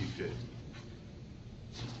 29-250?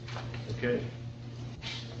 Okay.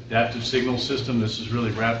 Adaptive signal system, this is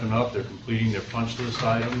really wrapping up. They're completing their punch list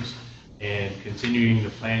items and continuing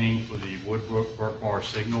the planning for the Woodbrook-Berkmar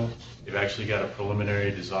signal. They've actually got a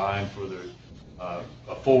preliminary design for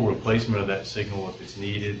a full replacement of that signal if it's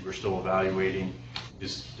needed. We're still evaluating,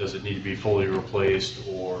 does it need to be fully replaced,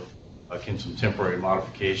 or can some temporary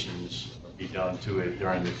modifications be done to it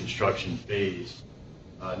during the construction phase.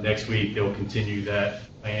 Next week, they'll continue that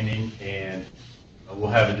planning, and we'll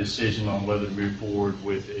have a decision on whether to move forward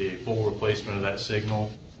with a full replacement of that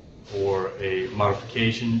signal or a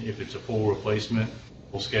modification. If it's a full replacement,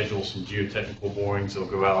 we'll schedule some geotechnical borings. They'll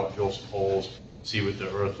go out, drill some holes, see what the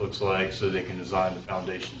earth looks like so they can design the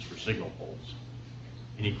foundations for signal poles.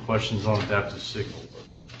 Any questions on adaptive signal work?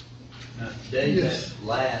 Now, Dave, that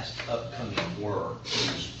last upcoming work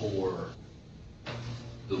is for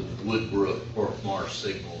the Woodbrook-Berkmar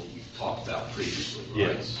signal we talked about previously,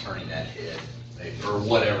 right? Yes. Turning that head, or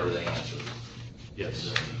whatever the answer.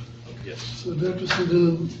 Yes. Yes. So that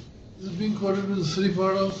is it being quoted with the city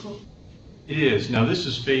part also? It is. Now, this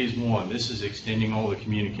is phase one. This is extending all the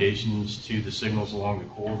communications to the signals along the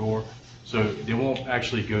corridor. So they won't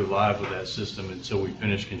actually go live with that system until we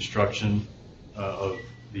finish construction of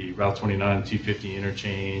the Route 29-250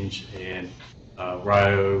 interchange and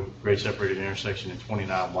Rio grade separated intersection and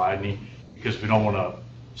 29 widening, because we don't want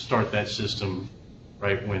to start that system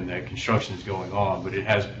right when that construction is going on, but it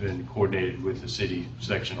has been coordinated with the city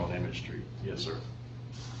section on Emmett Street. Yes, sir.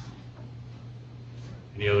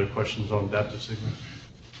 Any other questions on adaptive signal?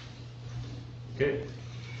 Okay.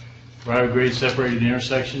 Rio grade separated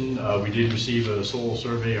intersection, we did receive a soil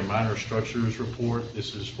survey or minor structures report.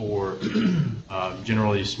 This is for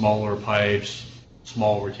generally smaller pipes,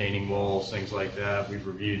 small retaining walls, things like that. We've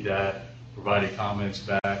reviewed that, provided comments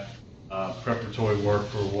back. Preparatory work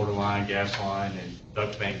for water line, gas line, and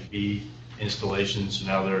duct bank B installations. So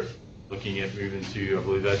now they're looking at moving to, I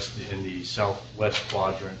believe that's in the southwest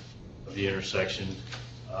quadrant of the intersection.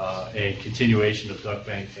 A continuation of duct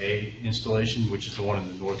bank A installation, which is the one in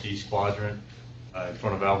the northeast quadrant in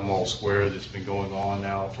front of Albemarle Square, that's been going on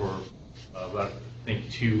now for about, I think,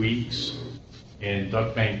 2 weeks. And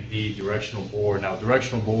duct bank B directional bore. Now,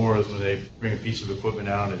 directional bore is when they bring a piece of equipment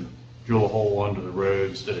out and drill a hole under the road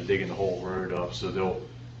instead of digging the whole road up. So they'll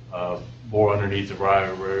bore underneath the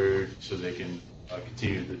Rio Road so they can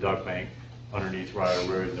continue the duck bank underneath Rio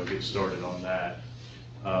Road, and they'll get started on that.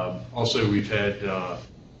 Also, we've had,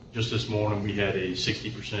 just this morning, we had a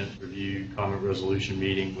 60% review comment resolution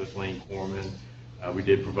meeting with Lane Corman. We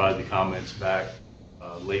did provide the comments back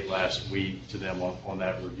late last week to them on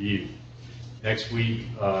that review. Next week,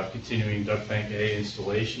 continuing Duck Bank A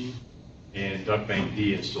installation and Duck Bank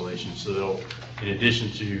D installation. So they'll, in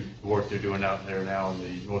addition to the work they're doing out there now in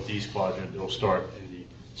the northeast quadrant, they'll start in the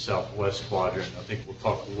southwest quadrant. I think we'll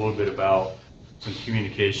talk a little bit about some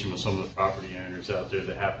communication with some of the property owners out there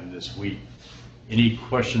that happened this week. Any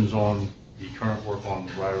questions on the current work on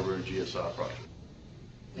the Rio Road GSI project?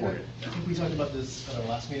 Yeah, I think we talked about this at our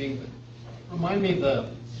last meeting, but remind me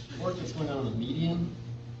the work that's going on in the median,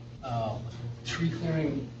 tree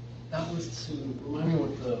clearing, that was to, remind me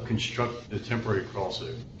what the... Construct the temporary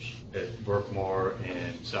crossovers at Berkmar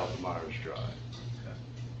and south of Myers Drive.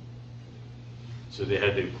 So they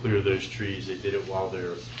had to clear those trees. They did it while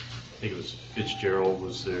their, I think it was Fitzgerald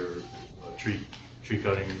was their tree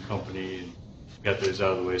cutting company, and got those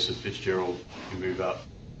out of the way so Fitzgerald can move out.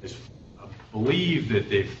 I believe that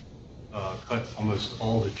they've cut almost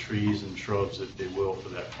all the trees and shrubs that they will for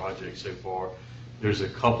that project so far. There's a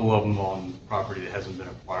couple of them on property that hasn't been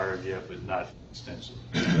acquired yet, but not extensive.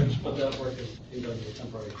 But that work is being done with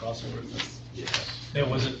temporary crossover. Yes. That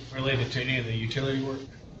wasn't related to any of the utility work?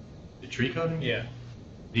 The tree cutting? Yeah.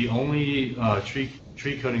 The only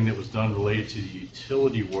tree cutting that was done related to the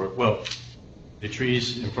utility work, well, the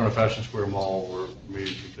trees in front of Fashion Square Mall were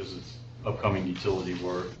removed because of upcoming utility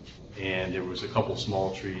work, and there was a couple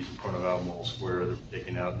small trees in front of Albemarle Square that were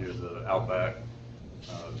taken out near the Outback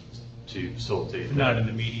to facilitate that. Not in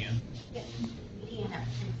the median. Median up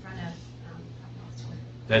in front of,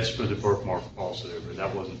 That's for the Berkmar crossover.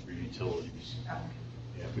 That wasn't for utilities. oh,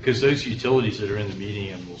 Yeah, because those utilities that are in the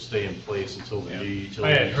median will stay in place until the new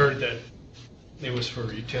utilities. I had heard that it was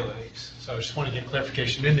for utilities, so I just want to get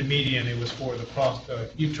clarification. In the median, it was for the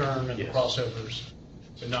U-turn and the Yes. crossovers,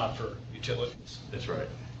 but not for utilities. That's right.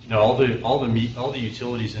 No, all the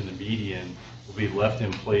utilities in the median will be left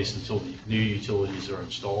in place until the new utilities are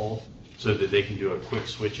installed, so that they can do a quick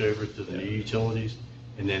switch over to the new utilities,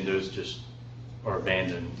 and then those just are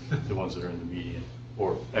abandoned, the ones that are in the median,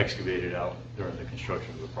 or excavated out during the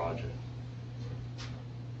construction of the project.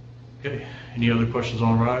 Okay, any other questions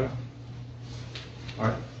on Rio? All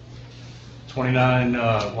right. 29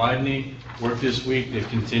 widening work this week. They've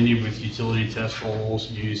continued with utility test holes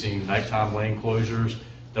using nighttime lane closures.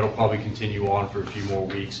 That'll probably continue on for a few more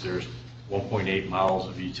weeks. There's 1.8 miles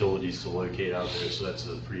of utilities to locate out there, so that's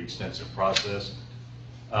a pretty extensive process.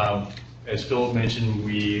 As Philip mentioned,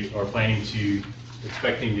 we are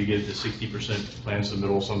expecting to get the 60% plan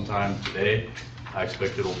submittal sometime today. I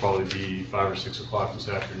expect it'll probably be 5 or 6 o'clock this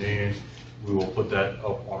afternoon. We will put that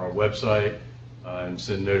up on our website and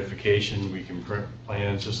send notification. We can print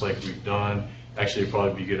plans just like we've done. Actually, it'd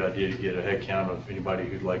probably be a good idea to get a head count of anybody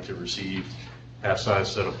who'd like to receive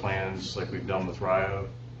half-size set of plans like we've done with Rio.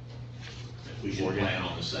 We should plan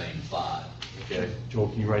on the same 5. Okay, Joel,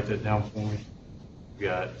 can you write that down for me? We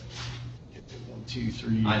got 1, 2,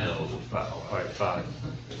 3. I know. 5. All right, 5.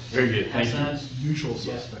 Very good. Thank you. Usual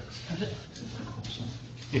suspects.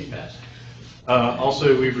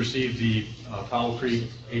 Also, we've received the Powell Creek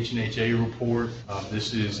H&HA report.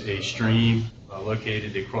 This is a stream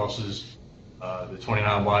located that crosses the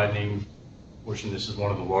 29 widening portion. This is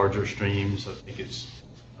one of the larger streams. I think it's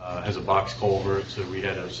has a box culvert, so we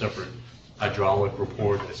had a separate hydraulic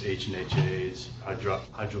report. That's H&HA's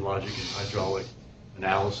hydrologic and hydraulic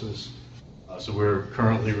analysis. So we're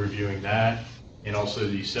currently reviewing that, and also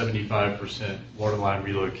the 75% waterline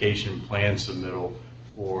relocation plan submittal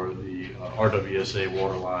for the RWSA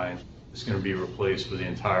water line is going to be replaced for the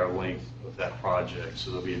entire length of that project, so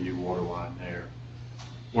there'll be a new water line there.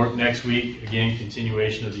 Work next week, again,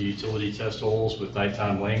 continuation of the utility test holes with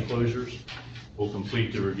nighttime lane closures. We'll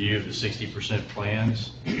complete the review of the 60%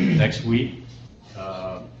 plans next week,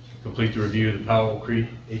 complete the review of the Powell Creek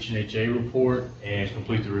H&HA report, and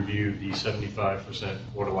complete the review of the 75%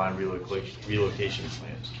 waterline relocation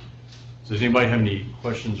plans. So does anybody have any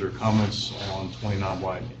questions or comments on 29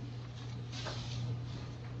 widening?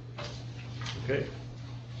 Okay.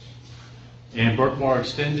 And Berkmar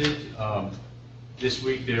Extended, this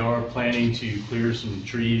week they are planning to clear some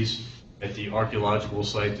trees at the archaeological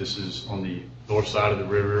site. This is on the north side of the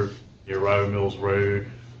river near Rio Mills Road.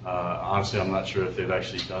 Honestly, I'm not sure if they've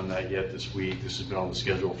actually done that yet this week. This has been on the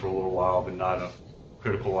schedule for a little while, but not a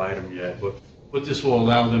critical item yet. But what this will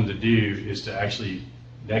allow them to do is to actually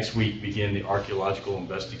next week begin the archaeological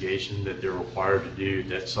investigation that they're required to do at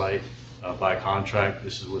that site by contract.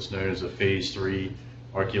 This is what's known as a Phase 3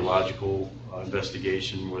 archaeological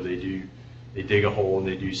investigation, where they dig a hole and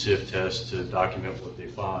they do sift tests to document what they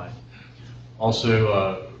find.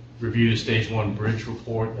 Also, review the Stage 1 bridge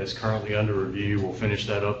report that's currently under review. We'll finish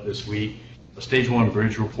that up this week. The Stage 1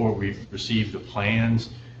 bridge report, we've received the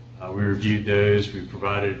plans. We reviewed those. We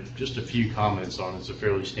provided just a few comments on it. It's a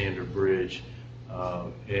fairly standard bridge.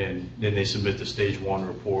 And then they submit the Stage 1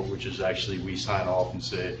 report, which is actually, we sign off and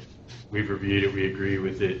say, we've reviewed it, we agree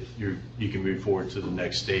with it, you can move forward to the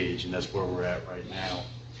next stage, and that's where we're at right now.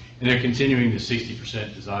 And they're continuing the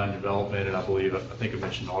 60% design development, and I think I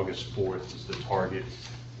mentioned August 4th is the target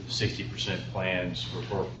for the 60% plans for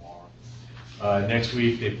Berkmar. Next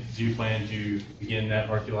week, they do plan to begin that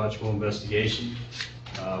archaeological investigation.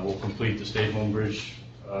 We'll complete the Stage 1 bridge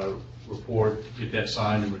report, get that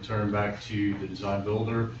signed and returned back to the design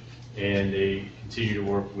builder, and they continue to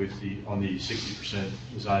work with on the 60%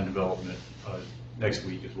 design development next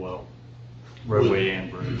week as well, roadway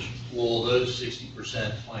and bridge. Will those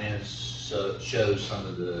 60% plans show some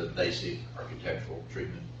of the basic architectural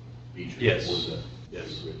treatment features? Yes.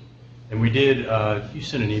 Yes. And we did, you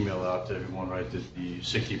sent an email out to everyone, right, that the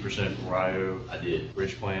 60% RIO I did.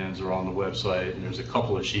 bridge plans are on the website, and there's a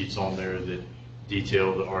couple of sheets on there that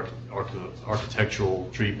detail the architectural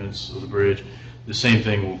treatments of the bridge. The same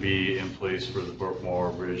thing will be in place for the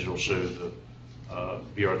Berkmar Bridge. It'll show the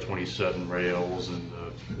BR-27 rails and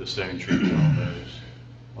the stone treatment on those,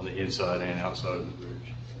 on the inside and outside of the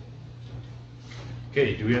bridge.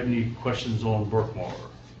 Okay, do we have any questions on Berkmar?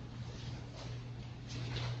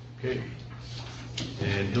 Okay,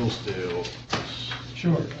 and Hillsdale.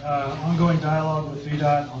 Sure. Ongoing dialogue with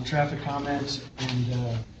VDOT on traffic comments and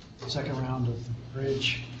the second round of the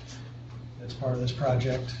bridge. That's part of this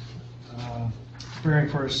project. Preparing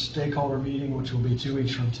for a stakeholder meeting, which will be 2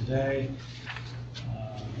 weeks from today.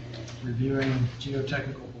 Reviewing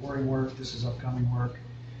geotechnical boring work. This is upcoming work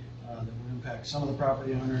that will impact some of the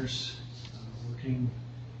property owners. Working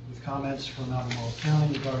with comments from Albemarle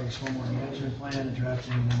County regarding stormwater management plan and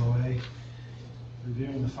drafting an MOA.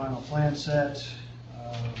 Reviewing the final plan set.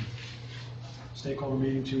 Stakeholder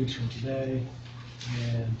meeting 2 weeks from today.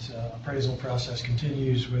 And appraisal process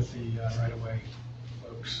continues with the right-of-way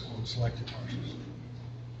folks on selected parcels.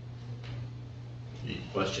 Any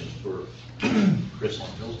questions for Chris on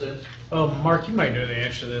Hillsdale? Mark, you might know the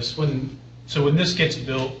answer to this. When this gets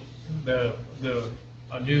built,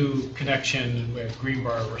 a new connection with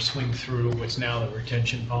Greenbrier will swing through what's now the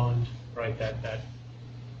retention pond, right? That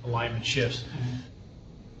alignment shifts.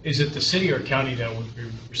 Is it the city or county that would be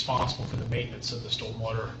responsible for the maintenance of the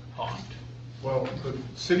stormwater pond? Well, the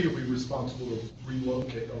city will be responsible to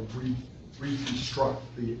relocate or reconstruct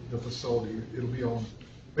the facility. It'll be on,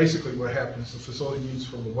 basically what happens, the facility moves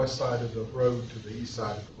from the west side of the road to the east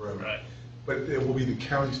side of the road. Right. But it will be the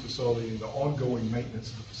county's facility, and the ongoing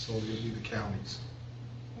maintenance of the facility will be the county's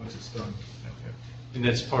once it's done. Okay. And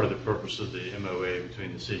that's part of the purpose of the MOA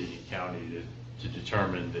between the city and county to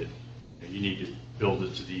determine that you need to build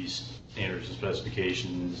it to these standards and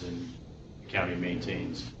specifications, and the county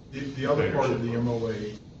maintains. The other part of the MOA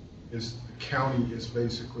is the county is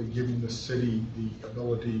basically giving the city the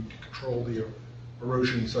ability to control the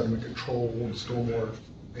erosion sediment control and stormwater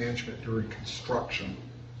management during construction.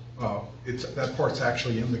 That part's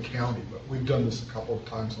actually in the county, but we've done this a couple of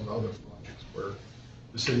times on other projects where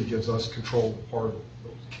the city gives us control of part of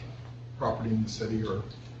the property in the city, or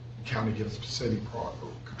the county gives the city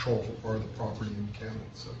control for part of the property in the county.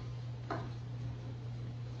 So.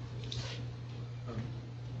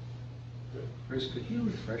 Chris, could you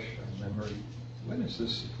refresh our memory? When is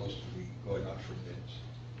this supposed to be going out for bids?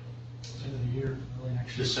 End of the year, early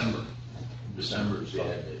next year. December is the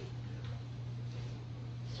end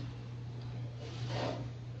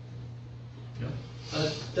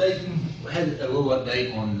date. Dayton had a little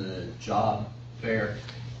update on the job fair.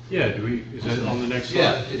 Yeah, is that on the next slide?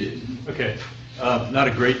 Yeah, it is. Okay. Not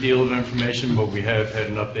a great deal of information, but we have had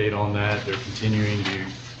an update on that. They're continuing to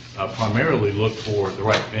primarily look for the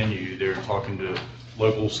right venue. They're talking to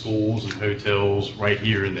local schools and hotels right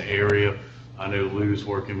here in the area. I know Lou's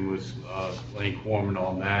working with Lane Corman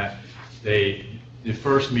on that. The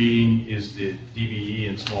first meeting is the DBE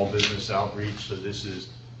and small business outreach. So this is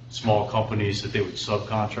small companies that they would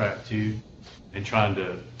subcontract to, and trying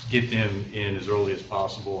to get them in as early as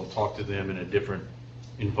possible and talk to them in a different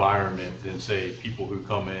environment than, say, people who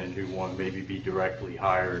come in who want to maybe be directly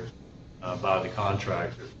hired by the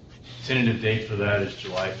contractor. Tentative date for that is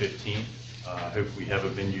July 15th. I hope we have a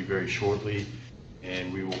venue very shortly,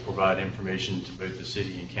 and we will provide information to both the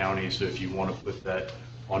city and county. So if you want to put that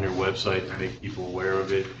on their website to make people aware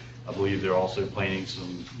of it. I believe they're also planning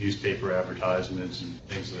some newspaper advertisements and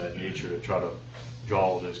things of that nature to try to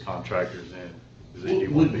draw those contractors in. 'Cause they do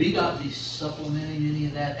want Would big- VDOT be supplementing any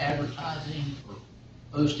of that advertising or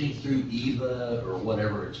posting through EVA or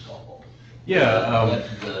whatever it's called? Yeah,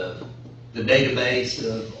 The database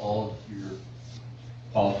of all of your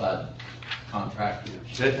qualified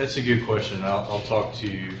contractors? That's a good question. I'll talk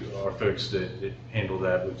to our folks that handle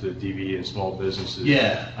that with the DV and small businesses.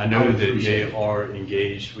 Yeah, I I know would that appreciate they it. are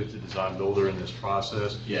engaged with the design builder in this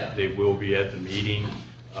process. Yeah. They will be at the meeting.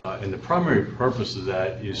 And the primary purpose of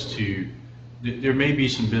that is there may be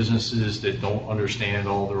some businesses that don't understand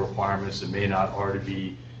all the requirements that may not already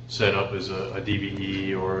be set up as a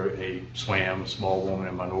DVE or a SWAM, small woman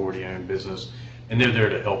and minority owned business. And they're there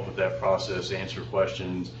to help with that process, answer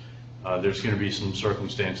questions. There's going to be some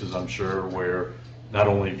circumstances, I'm sure, where not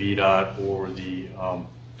only VDOT or the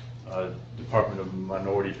Department of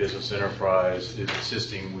Minority Business Enterprise is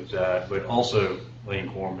assisting with that, but also Lane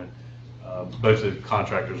Corman. Both the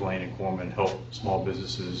contractors, Lane and Corman, help small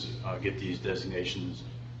businesses get these designations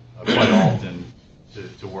quite often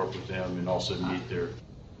to work with them and also meet their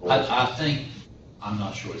goals. I think, I'm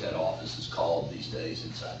not sure what that office is called these days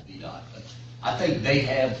inside VDOT, but I think they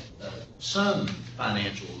have some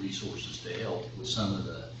financial resources to help with some of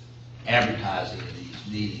the advertising in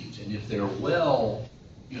these meetings. And if they're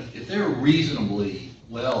if they're reasonably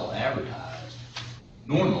well advertised,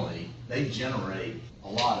 normally they generate a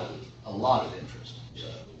lot of interest. So,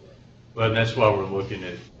 But that's why we're looking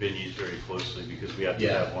at venues very closely, because we have to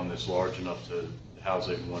Yeah. have one that's large enough to house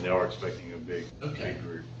everyone. They are expecting a big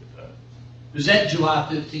group with that. does that July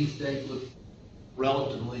 15th date look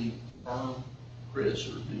relatively firm, Chris,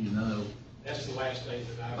 or do you know? That's the last day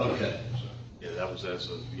that I. Okay. Yeah, that was as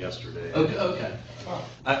of yesterday. Okay.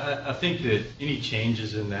 I think that any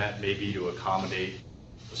changes in that may be to accommodate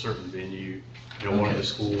a certain venue, one of the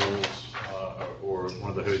schools or one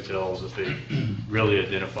of the hotels, if they really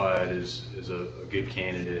identify it as a good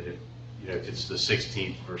candidate. If it's the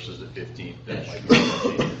 16th versus the 15th, that might be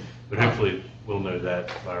something. But hopefully we'll know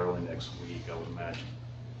that by early next week, I would imagine.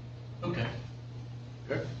 Okay.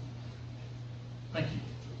 Good. Thank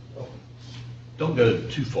you. Don't go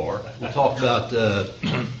too far. We'll talk about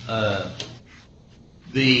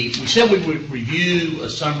we said we would review a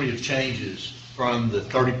summary of changes from the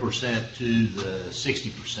 30% to the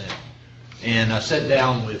 60%. And I sat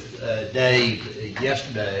down with Dave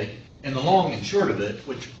yesterday, and the long and short of it,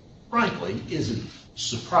 which frankly isn't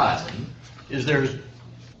surprising, is there's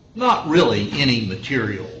not really any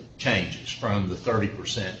material changes from the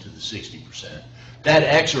 30% to the 60%. That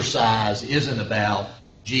exercise isn't about,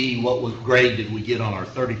 gee, what grade did we get on our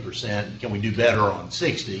 30%? Can we do better on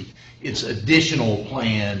 60? It's additional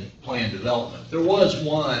plan development. There was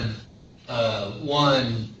one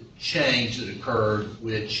change that occurred,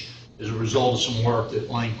 which as a result of some work that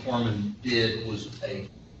Lane Corman did, was a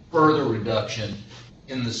further reduction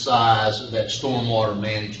in the size of that stormwater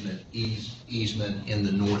management easement in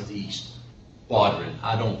the northeast quadrant.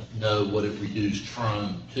 I don't know what it reduced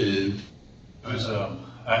from to. It was,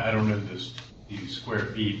 I don't know the square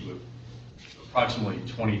feet, but approximately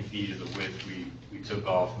 20 feet of the width we took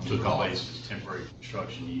off and replaced as temporary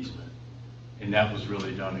construction easement. And that was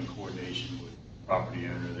really done in coordination with the property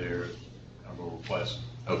owner there, kind of a request.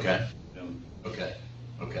 Okay. Okay.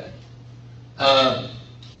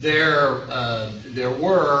 There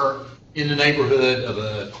were in the neighborhood of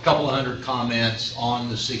a couple of hundred comments on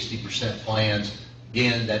the 60% plans.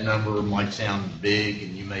 Again, that number might sound big,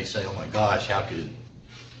 and you may say, oh my gosh, how could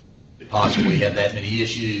it possibly have that many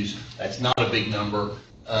issues? That's not a big number.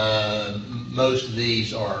 Most of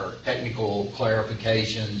these are technical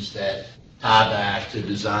clarifications that tie back to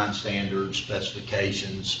design standards,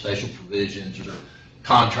 specifications, special provisions, or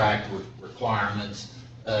contract requirements.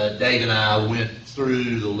 Dave and I went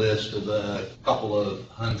through the list of a couple of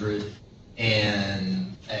hundred,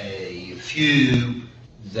 and a few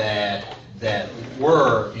that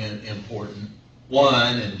were important.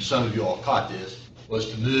 One, and some of you all caught this, was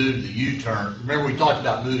to move the U-turn. Remember, we talked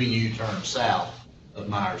about moving the U-turn south of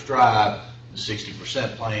Myers Drive. The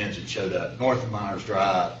 60% plans that showed up north of Myers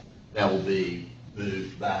Drive, that will be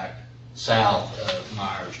moved back south of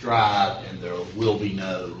Myers Drive, and there will be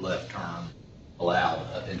no left turn allowed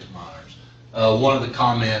up into Myers. One of the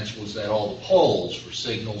comments was that all the poles for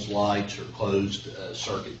signals, lights, or closed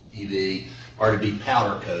circuit EV are to be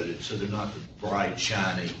powder coated, so they're not the bright,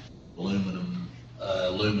 shiny aluminum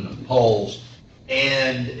poles.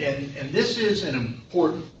 And this is an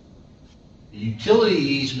important. The utility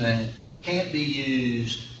easement can't be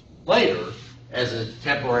used later as a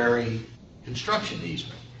temporary construction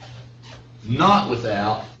easement. not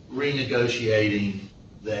without renegotiating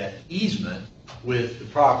that easement with the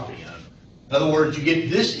property owner. In other words, you get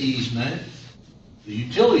this easement, the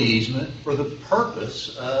utility easement, for the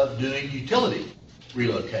purpose of doing utility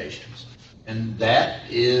relocations. And that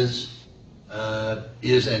is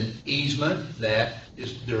an easement that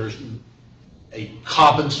there's a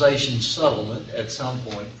compensation settlement at some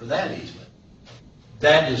point for that easement.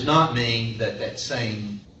 That does not mean that that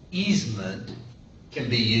same easement can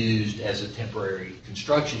be used as a temporary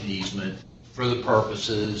construction easement for the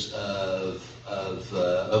purposes of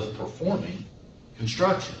performing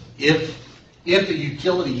construction. If a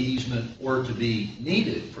utility easement were to be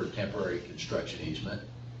needed for temporary construction easement,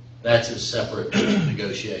 that's a separate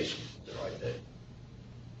negotiation right there.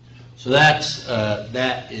 So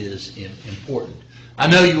that is important. I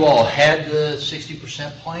know you all had the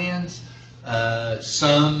 60% plans.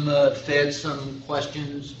 Some fed some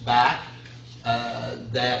questions back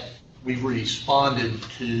that we've responded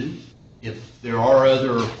to. If there are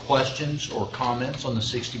other questions or comments on the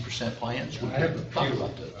 60% plans, we I have a can talk few.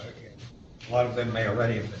 about those. A lot of them may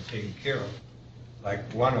already have been taken care of. Like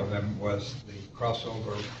one of them was the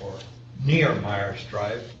crossover for near Myers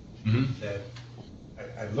Drive. That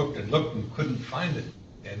I looked and looked and couldn't find it.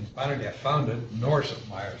 And finally I found it north of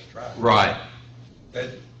Myers Drive. Right.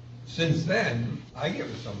 But since then, I gave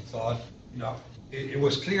it some thought. It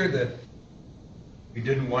was clear that we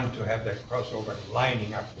didn't want to have that crossover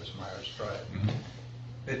lining up with Myers Drive.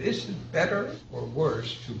 But is it better or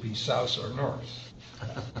worse to be south or north?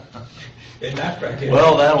 In that fact,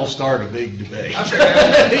 Well, that'll start a big debate. No,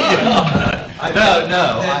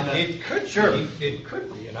 it could be. It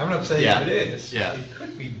could be, and I'm not saying it is. Yeah. It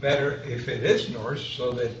could be better if it is north,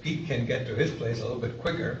 so that Pete can get to his place a little bit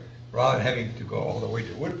quicker, rather than having to go all the way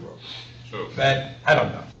to Woodbrook. Sure. But I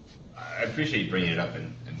don't know. I appreciate you bringing it up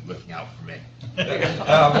and looking out for me.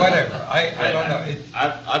 Whatever. I don't know.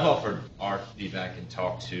 I've offered our feedback and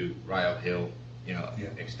talked to Ryle Hill,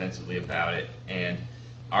 extensively about it, and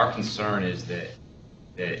our concern is that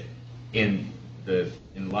in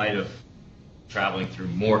light of traveling through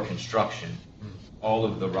more construction, all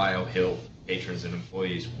of the Ryle Hill patrons and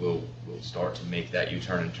employees will start to make that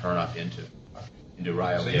U-turn and turn up into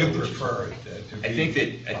Ryle Hill. So you prefer it to be...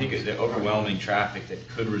 I think the overwhelming traffic that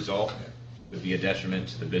could result would be a detriment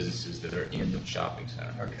to the businesses that are in the shopping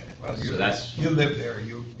center. Okay, well, So you live there,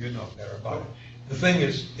 you know better about it. The thing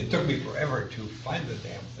is, it took me forever to find the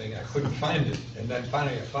damn thing. I couldn't find it, and then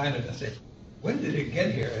finally I find it, and I said, when did it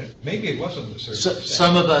get here? And maybe it wasn't the circumstance.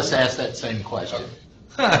 Some of us ask that same question.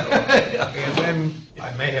 And then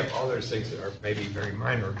I may have other things that are maybe very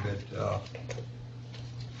minor, but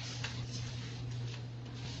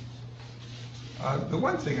the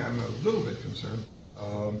one thing I'm a little bit concerned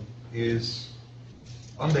is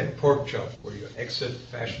on that pork chop where you exit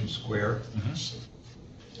Fashion Square,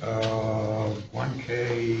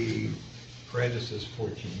 1K parenthesis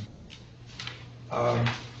 14.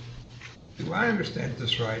 Do I understand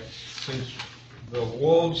this right? Since the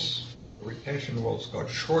walls, the retention walls got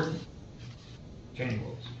shortened, chain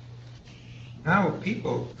walls, now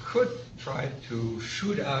people could try to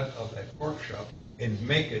shoot out of that pork shop and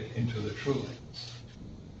make it into the true lanes.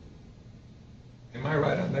 Am I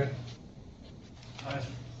right on that? I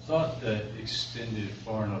thought that extended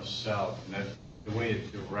far enough south, and that the way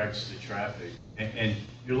it directs the traffic, and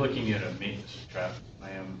you're looking at a maintenance of traffic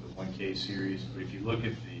plan, the 1K series, but if you look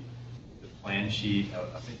at the plan sheet,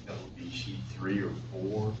 I think that would be sheet 3 or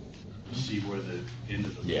 4, to see where the end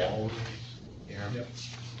of the wall is. Yeah.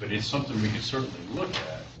 But it's something we can certainly look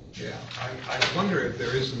at. Yeah, I wonder if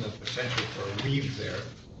there isn't a potential for a weave there,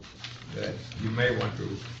 that you may want to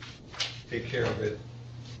take care of it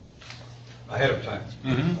ahead of time.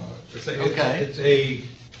 It's a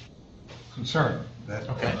concern that,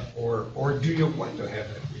 or do you want to have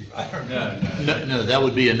that weave? I don't know. No, that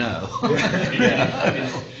would be a no. In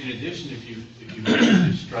addition, if you look at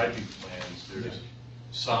the striping plans, there's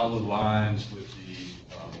solid lines with the.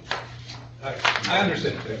 I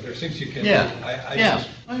understand. There are things you can do. I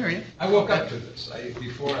hear you. I woke up to this.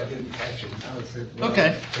 Before I didn't catch it. Now I said, well,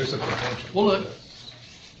 there's a potential. Well, look.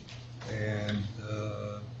 And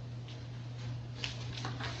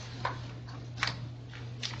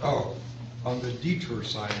on the detour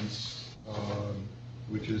signs,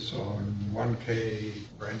 which is on 1K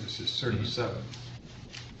parenthesis 37,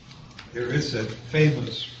 there is that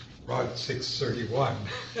famous Route 631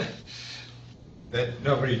 that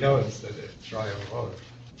nobody knows that it's Ryle Road.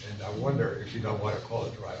 And I wonder if you don't want to call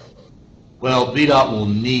it Ryle Road. Well, VDOT will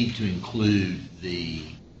need to include the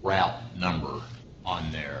route number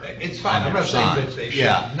on there. It's fine. I'm not saying that they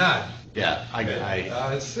should not, Yeah,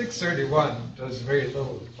 I, 631 does very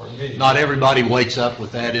little for me. not everybody wakes up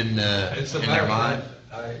with that in It's a their matter of mind,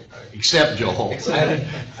 fact, except Joel. That's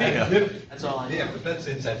all I know. Yeah, but that's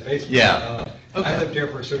inside baseball. Yeah. I lived there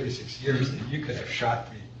for 36 years, and you could have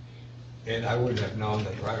shot me, and I wouldn't have known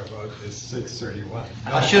that right about is 631.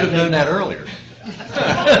 I should have known that earlier.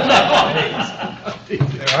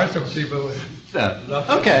 There are some people.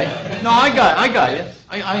 Okay, no, I got you.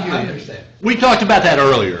 I hear I you. understand. We talked about that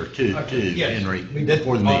earlier too, Yes, Henry, we did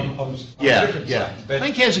before the on- meeting. on Yeah, different yeah. sides, I but-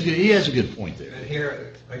 think he has a good point there. And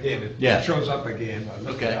here, again, Yeah. it shows up again, I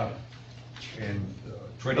looked it Okay. up, and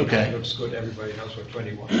 29 Okay. looks good, everybody knows what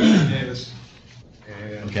 21 is.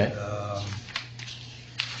 And, Okay.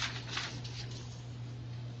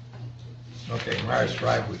 Okay, Myers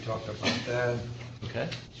Drive, we talked about that, Okay.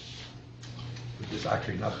 which is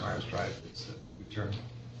actually not Myers Drive, it's return.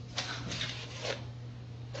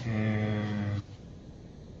 And,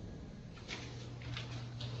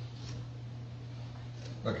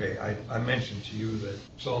 okay, I mentioned to you that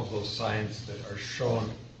some of those signs that are shown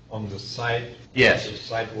on the side. Yes. The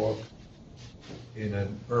sidewalk in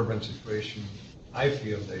an urban situation, I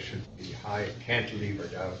feel they should be high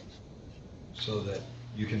cantilevered out so that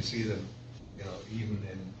you can see them, you know, even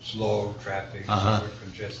in slow traffic, Uh-huh. or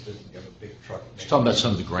congested, you have a big truck. Let's talk about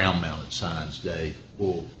some of the ground mounted signs, Dave.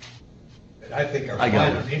 Well, That I think are I got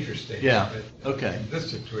fine it. and interesting. Yeah, but okay. In this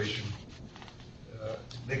situation,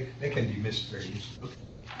 they can be missed very easily.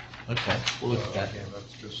 okay, we'll look at that. Again,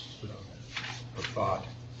 that's just a thought.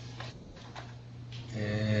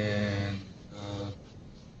 And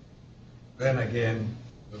then again,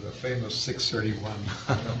 the famous 631,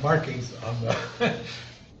 the markings on the,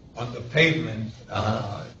 on the pavement,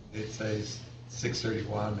 Uh-huh. it says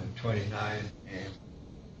 631 and 29. And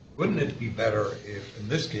wouldn't it be better if, in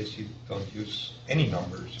this case, you don't use any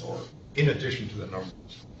numbers, or in addition to the numbers,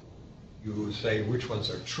 you say which ones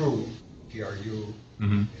are true, TRU,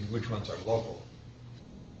 Mhm. and which ones are local,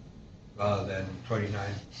 rather than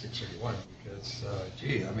 29, 631, because,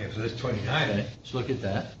 gee, I mean, if there's 29, Okay, let's look at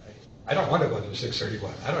that. I don't want to go to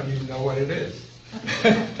 631. I don't even know what it is.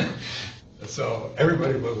 So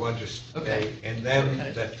everybody will want to stay. Okay. And then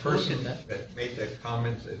Okay. that We'll look person at that. that made that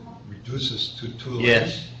comment that reduces to 2 lanes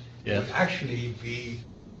Yes, yes. would actually be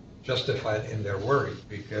justified in their worry,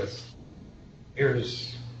 because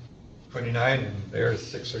here's 29 and there's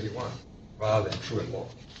 631, rather than true and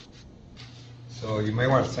local. So you may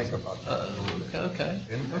want to think about that. Okay.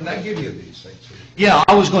 And I give you these things. Yeah,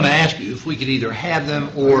 I was going to ask you if we could either have them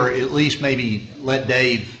or at least maybe let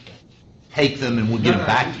Dave take them and we'll get them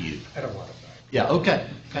back to you. I don't want it back. Yeah, okay,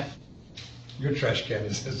 okay. Your trash can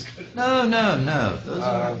is as good. No.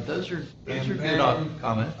 Those are And good then,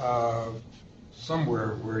 comments.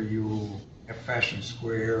 Somewhere where you have Fashion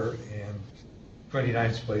Square and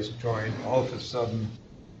 29th Place joined, all of a sudden,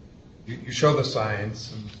 you show the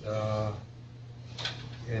signs,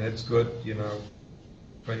 and it's good, you know,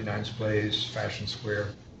 29th Place, Fashion Square,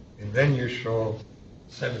 and then you show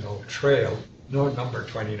Seminole Trail, no number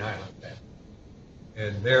 29 on that.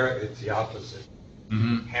 And there, it's the opposite.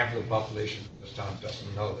 Mhm. Half the population of this town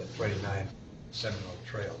doesn't know that 29 is Seminole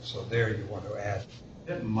Trail, so there you want to add.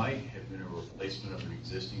 That might have been a replacement of an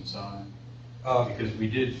existing sign, Uh, because we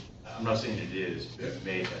did, I'm not saying it is, but it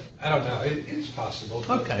may have. I don't know, it's possible.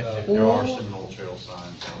 but, Okay. If there are Seminole Trail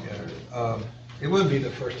signs on there. It wouldn't be the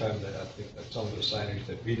first time that I think that some of the signage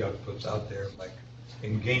that VDOT puts out there, like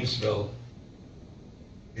in Gainesville,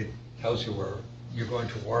 it tells you where you're going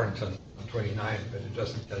to Warrenton on 29, but it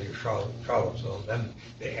doesn't tell you Charlottesville. Then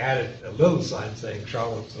they added a little sign saying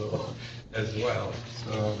Charlottesville as well.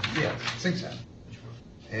 So, yeah, things happen.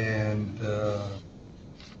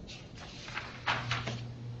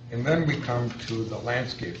 And then we come to the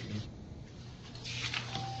landscaping.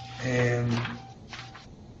 And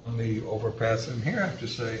on the overpass, and here I have to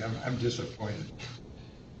say, I'm disappointed.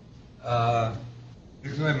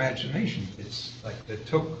 There's no imagination. It's like they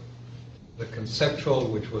took the conceptual,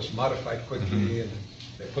 which was modified quickly, and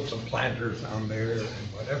they put some planters on there and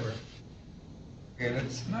whatever. And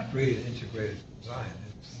it's not really an integrated design.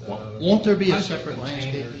 It's, Won't there be a not separate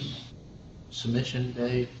landscaping containers. submission,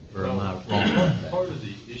 Dave? Or am I wrong Well, about that? Part of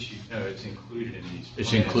the issue, no, it's included in these. It's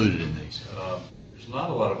plans. included in these. There's not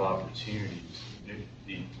a lot of opportunities.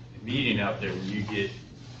 The median out there, when you get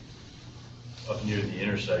up near the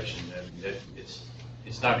intersection, I mean,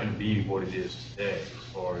 it's not going to be what it is today as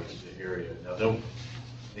far as the area. Now,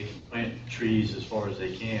 they can plant trees as far as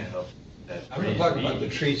they can up that. I'm not talking about the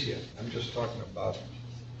trees yet. I'm just talking about.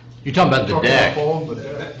 You're talking about the deck.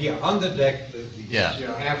 Yeah, on the deck, the Yeah.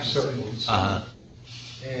 half circles. Uh-huh.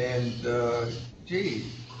 And, gee,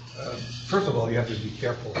 First of all, you have to be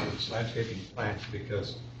careful with landscaping plans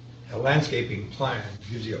because a landscaping plan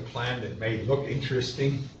gives you a plan that may look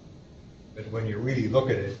interesting, but when you really look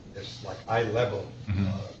at it, it's like eye level.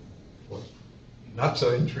 Well, not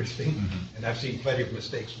so interesting. And I've seen plenty of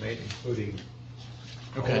mistakes made, including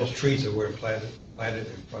all those trees that were planted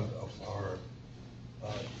in front of our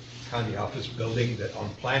county office building that on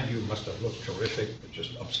plan view must have looked terrific, but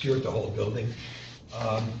just obscured the whole building.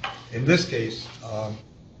 In this case,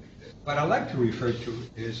 what I like to refer to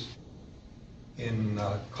is in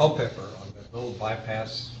Culpeper on the little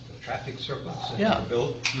bypass, the traffic circles that were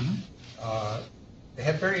built. They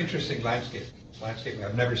had very interesting landscaping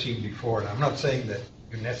I've never seen before, and I'm not saying that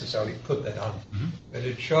you necessarily put that on, but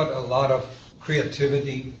it showed a lot of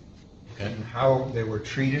creativity in how they were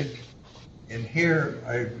treated. And here,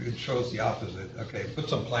 it shows the opposite. Okay, put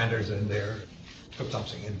some planters in there, put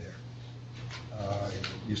something in there.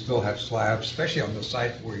 You still have slabs, especially on the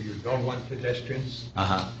site where you don't want pedestrians.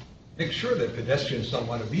 Make sure that pedestrians don't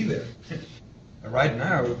want to be there. And right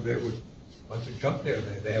now, they would want to jump there.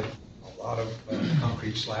 They have a lot of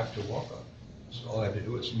concrete slab to walk on. So all they have to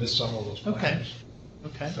do is miss some of those planters.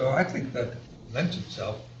 So I think that lends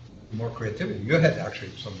itself to more creativity. You had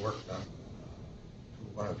actually some work done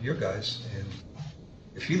to one of your guys, and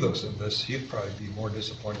if he looks at this, he'd probably be more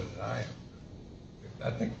disappointed than I am.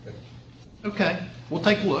 I think that we'll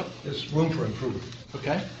take a look. there's room for improvement.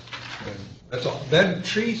 Okay. And that's all. Then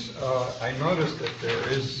trees, I noticed that there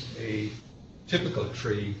is a typical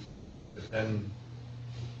tree, but then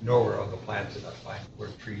nowhere on the plans did I find where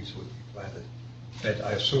trees would be planted. And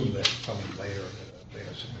I assume that's coming later, later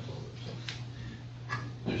submittal or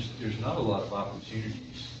something. There's not a lot of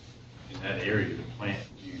opportunities in that area to plant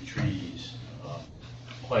new trees,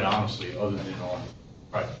 quite honestly, other than on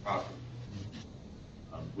private property,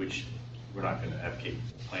 which we're not going to advocate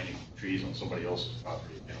planting trees on somebody else's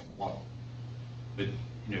property if they don't want them. But,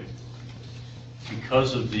 you know,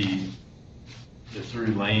 because of the through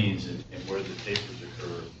lanes and where the tapers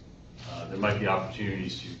occur, there might be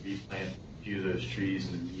opportunities to replant a few of those trees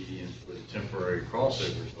in the medians where the temporary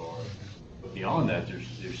crossovers are. But beyond that, there's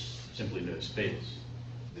simply no space.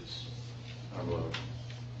 It's kind of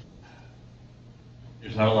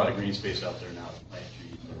there's not a lot of green space out there now to plant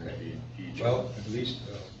trees. There may be a huge. Well, at least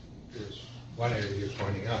there's one area you're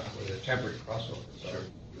pointing out where the temporary crossovers are.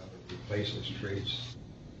 You have to replace those trees,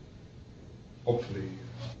 hopefully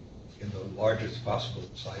in the largest possible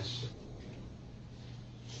size,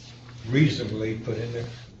 reasonably put in there.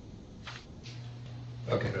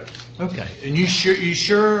 Okay. Okay, and you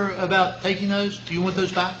sure about taking those? Do you want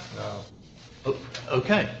those back? No.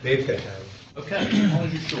 Okay. Dave can have. Okay, as long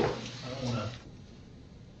as you're sure. I don't want to.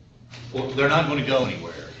 Well, they're not going to go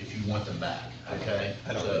anywhere if you want them back. Okay.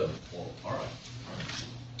 I don't So, well, all right.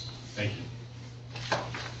 Thank you.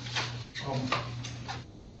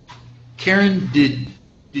 Karen, did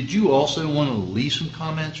you also want to leave some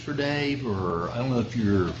comments for Dave, or I don't know if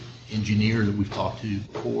your engineer that we've talked to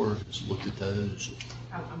before has looked at those?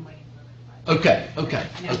 I'm waiting for Okay. No,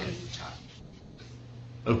 he's talking.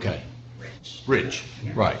 Okay. Rich.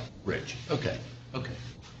 Right. Rich. Okay. All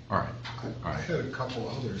right. I had a couple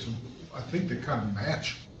others, and I think they kind of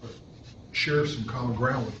match, but share some common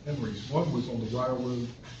ground with Henry's. One was on the railroad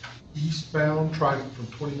eastbound, trying from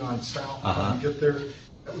 29 south, trying to get there.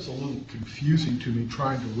 That was a little confusing to me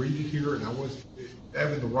trying to read it here, and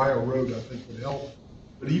having the railroad I think would help.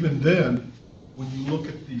 But even then, when you look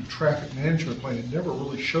at the traffic management plan, it never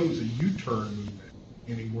really shows a U-turn movement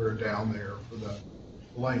anywhere down there for the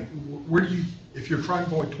lane. Where do you, if you're trying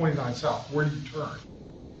going 29 south, where do you turn?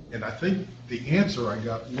 And I think the answer I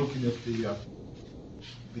got looking at the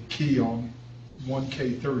key on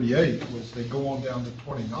 1K38 was they go on down to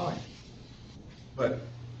 29. But,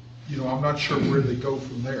 you know, I'm not sure where they go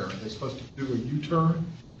from there. Are they supposed to do a U-turn?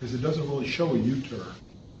 Because it doesn't really show a U-turn.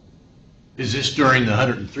 Is this during the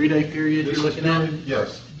 103-day period you're looking at?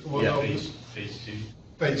 Yes. Well, no, Phase two.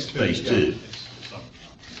 Phase two. Phase yeah. two.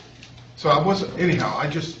 So I wasn't, anyhow, I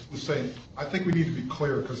just was saying, I think we need to be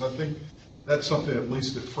clear, because I think that's something, at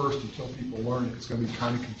least at first, until people learn it, it's going to be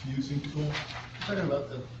kind of confusing to them. You're talking about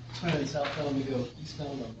the 29 southbound to go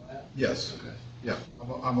eastbound on that? Yes. Okay. Yeah,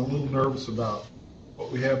 I'm a little nervous about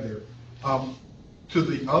what we have there. To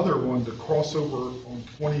the other one, the crossover on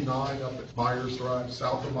 29 up at Myers Drive,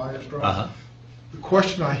 south of Myers Drive. The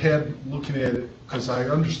question I had looking at it, because I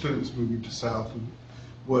understood it was moving to south,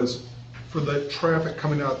 was for the traffic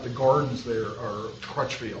coming out the gardens there, or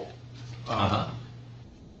Crutchfield. Are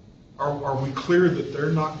we clear that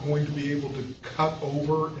they're not going to be able to cut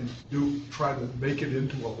over and try to make it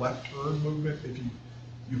into a left turn movement if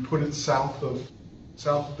you put it south of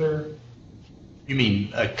there? You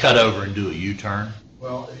mean cut over and do a U-turn?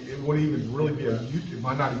 Well, it wouldn't even really be it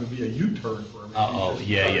might not even be a U-turn for them. Oh,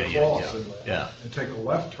 yeah. Yeah. And take a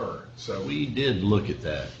left turn, so. We did look at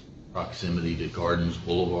that proximity to Gardens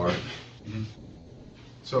Boulevard.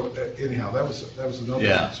 So anyhow, that was another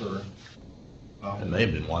Yeah. concern. It may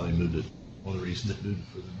have been why they moved it, one of the reasons they moved it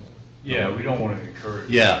for the north. Yeah, we don't want to encourage.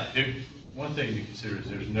 Yeah. One thing to consider is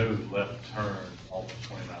there's no left turn off of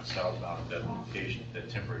 29 southbound at that location, that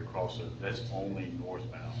temporary crossover. That's only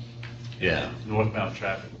northbound. Yeah. Northbound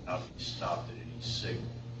traffic will not be stopped at any signal.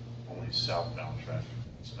 Only southbound traffic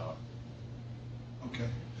will be stopped. Okay.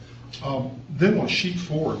 Then on sheet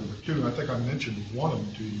 4, number 2, I think I mentioned one of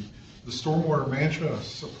them to you, the stormwater management, a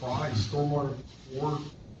surprise, stormwater 4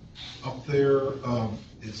 up there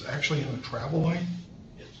is actually in a travel lane.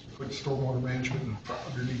 Put stormwater management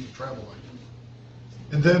underneath the travel lane.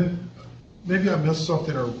 And then, maybe I missed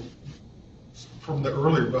something from the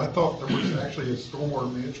earlier, but I thought there was actually a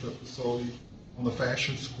stormwater management facility on the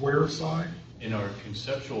Fashion Square side. In our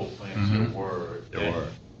conceptual plans, Mhm. there were.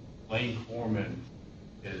 Lane Corman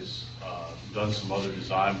has done some other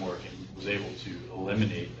design work and was able to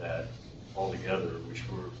eliminate that altogether, which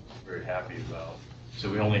we're very happy about.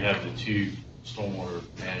 So we only have the 2 stormwater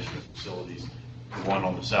management facilities, the one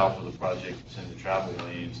on the south of the project that's in the travel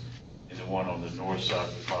lanes, and the one on the north side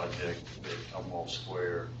of the project at Elmwall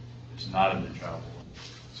Square is not in the travel lane.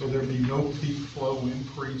 So there'd be no peak flow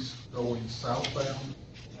increase going southbound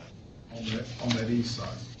on that east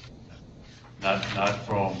side. Not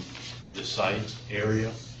from the site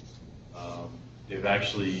area. They've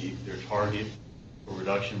actually, their target for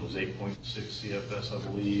reduction was 8.6 CFS, I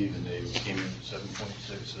believe, and they came in at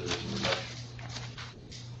 7.6, so there's a reduction.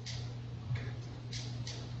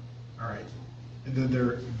 All right. And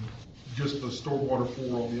then just the stormwater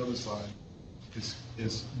 4 on the other side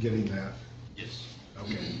is getting that. Yes.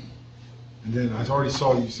 Okay. And then I already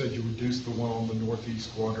saw you said you reduced the one on the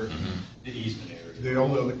northeast quadrant. The easement area. The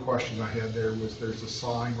only other question I had there was there's a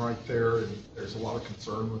sign right there, and there's a lot of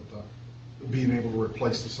concern with being able to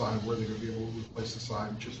replace the sign, where they're going to be able to replace the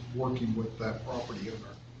sign, just working with that property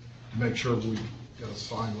owner to make sure we get a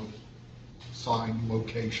sign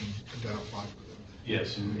location identified for them.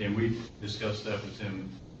 Yes, and we discussed that with him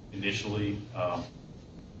initially.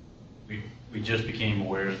 We just became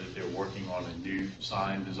aware that they're working on a new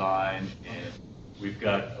sign design, and we've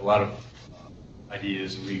got a lot of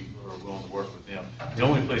ideas, and we are willing to work with them. The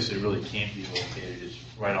only place they really can't be located is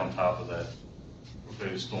right on top of that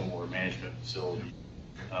proposed stormwater management facility.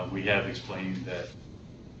 We have explained that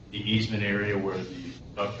the easement area where the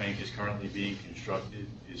duck bank is currently being constructed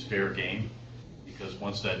is fair game, because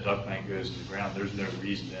once that duck bank goes in the ground, there's no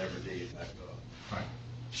reason to ever dig it back up. Right.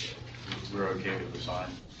 We're okay with the sign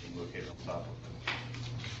being located on top of it.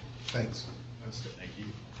 Thanks. That's it. Thank you.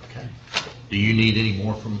 Okay. Do you need any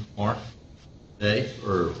more from Mark, Dave,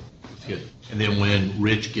 or it's good? And then when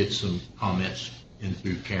Rich gets some comments in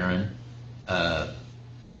through Karen,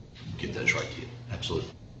 get those right to you. Absolutely.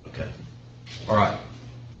 Okay. All right.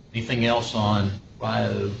 Anything else on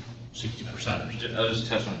bio 60%? I'll just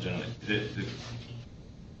touch on it generally.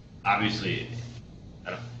 Obviously,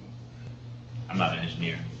 I'm not an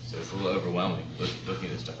engineer, so it's a little overwhelming looking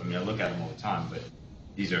at this stuff. I mean, I look at them all the time, but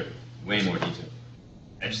these are way more detailed.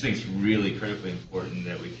 I just think it's really critically important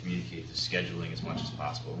that we communicate the scheduling as much as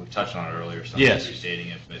possible. We've touched on it earlier, so I'm Yes. not restating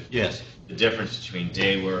it, but Yes. the difference between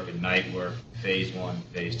day work and night work, phase 1,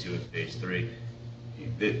 phase 2, and phase 3.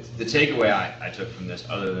 The takeaway I took from this,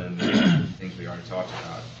 other than the things we already talked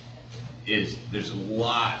about, is there's a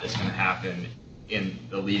lot that's going to happen in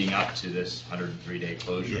the leading up to this 103-day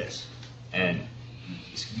closure. Yes. And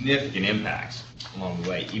significant impacts along the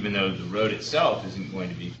way, even though the road itself isn't going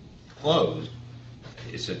to be closed.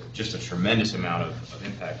 It's just a tremendous amount of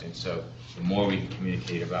impact, and so the more we can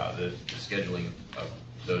communicate about the scheduling of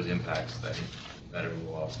those impacts, I think better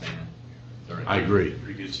we'll all stand. I agree.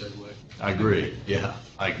 Pretty good segue. I agree. Yeah,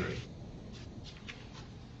 I agree.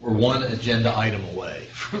 We're one agenda item away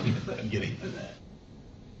from getting to that.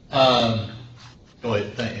 Go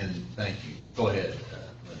ahead, and thank you. Go ahead.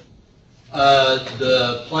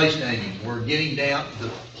 The place naming, we're getting down, the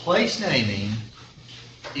place naming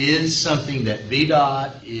is something that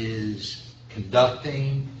VDOT is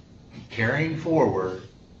conducting and carrying forward,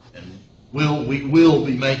 and we will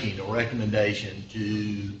be making a recommendation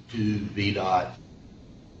to VDOT,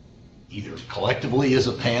 either collectively as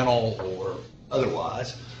a panel or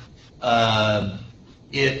otherwise.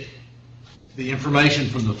 The information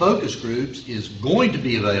from the focus groups is going to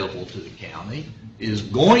be available to the county, is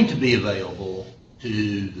going to be available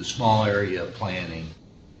to the small area planning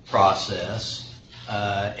process.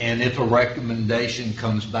 And if a recommendation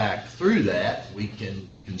comes back through that, we can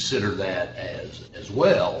consider that as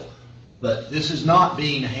well. But this is not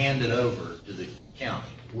being handed over to the county.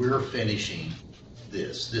 We're finishing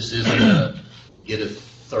this. This isn't a get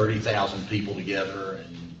 30,000 people together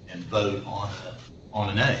and vote on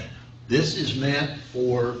a name. This is meant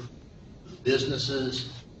for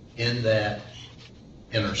businesses in that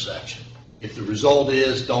intersection. If the result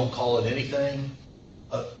is don't call it anything,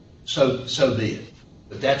 so be it.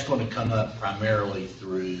 But that's going to come up primarily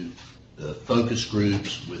through the focus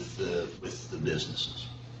groups with the businesses.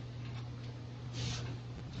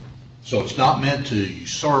 So it's not meant to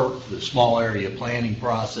usurp the small area planning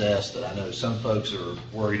process that I know some folks are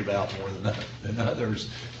worried about more than others.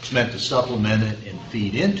 It's meant to supplement it and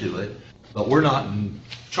feed into it, but we're not in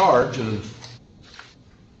charge of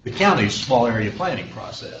the county's small area planning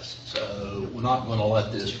process. So we're not going to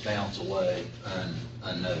let this bounce away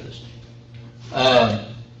unnoticed. The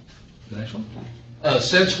next one.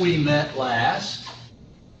 Since we met last,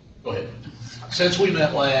 go ahead. Since we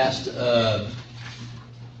met last,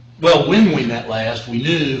 well, when we met last, we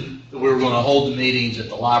knew that we were going to hold the meetings at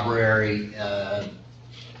the library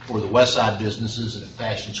for the west side businesses and at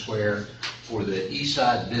Fashion Square for the east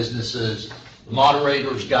side businesses. The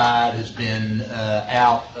moderator's guide has been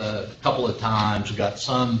out a couple of times. We got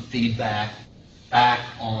some feedback back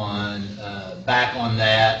on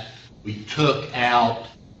that. We took out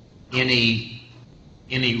any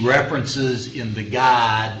references in the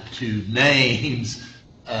guide to names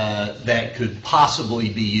that could possibly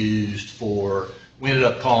be used for, we ended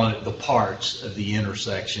up calling it the parts of the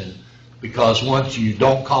intersection, because once you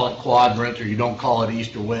don't call it quadrant, or you don't call it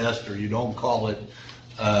east or west, or you don't call it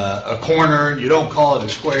a corner, and you don't call it a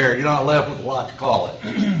square, you're not left with a lot to call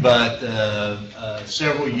it. But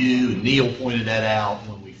several of you, and Neil pointed that out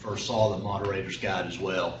when we first saw the moderator's guide as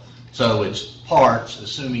well. So it's parts,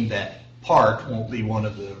 assuming that part won't be one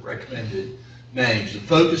of the recommended names. The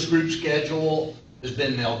focus group schedule has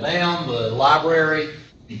been nailed down. The library,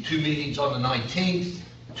 be 2 meetings on the 19th,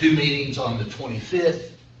 2 meetings on the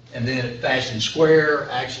 25th, and then at Fashion Square,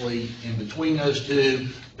 actually in between those two,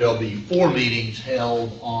 there'll be 4 meetings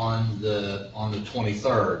held on the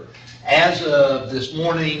 23rd. As of this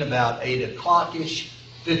morning, about 8 o'clock-ish,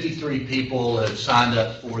 53 people have signed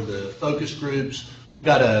up for the focus groups.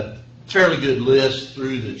 Got a fairly good list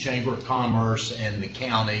through the Chamber of Commerce and the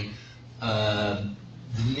county.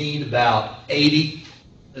 Need about 80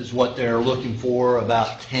 is what they're looking for,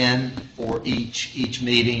 about 10 for each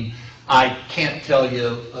meeting. I can't tell you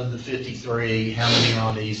of the 53 how many are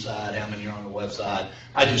on the east side, how many are on the west side.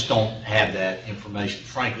 I just don't have that information.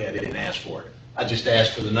 Frankly, I didn't ask for it. I just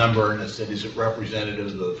asked for the number, and I said, is it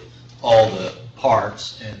representative of all the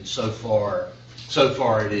parts? And so far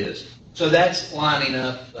it is. So that's lining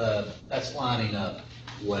up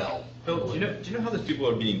well. Phil, do you know how those people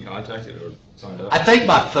are being contacted or signed up? I think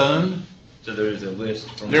by phone. So there's a list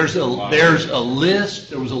from There's a list.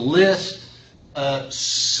 There was a list.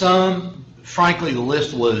 Frankly, the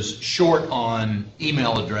list was short on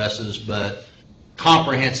email addresses, but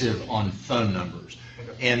comprehensive on phone numbers.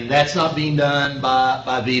 And that's not being done by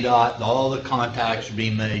VDOT. All the contacts are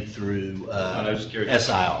being made through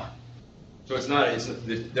SIR. So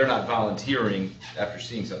they're not volunteering after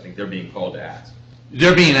seeing something. They're being called to ask.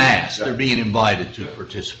 They're being asked. They're being invited to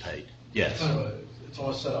participate. Yes. It's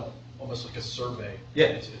almost set up almost like a survey. Yeah.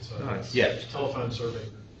 It's Yeah. a telephone survey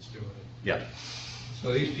that's doing it. Yeah.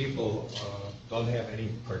 So these people don't have any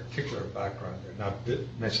particular background. They're not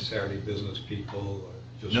necessarily business people,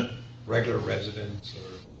 or just regular residents,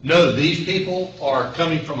 or... No, these people are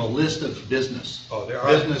coming from a list of business. Oh, they are?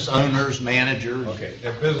 Business owners, managers. Okay,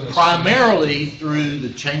 they're business... Primarily through the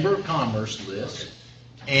Chamber of Commerce list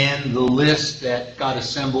and the list that got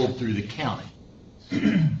assembled through the county.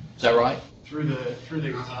 Is that right? Through the Through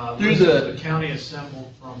list the- that the county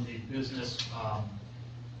assembled from the business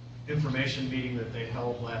information meeting that they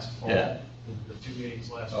held last fall. Yeah. The 2 meetings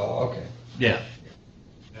last Oh, fall. okay. Yeah.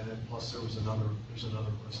 And then plus there's another list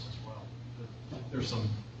as well. There's some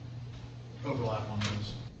overlap on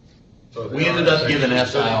those. So We ended up giving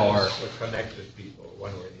SIR. With connected people,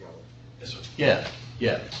 one way or the other. Yes, sir. Yeah,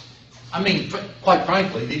 yeah. I mean, quite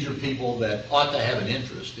frankly, these are people that ought to have an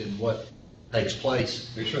interest in what takes place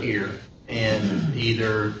here, and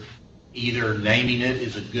either naming it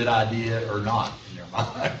is a good idea or not in their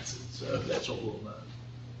minds. So that's what we'll know.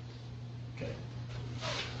 Okay.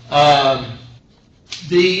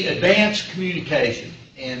 The advanced communication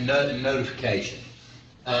and notification.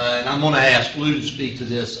 And I'm going to ask Lou to speak to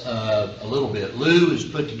this a little bit. Lou has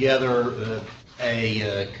put together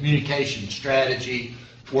a communication strategy,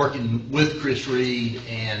 working with Chris Reed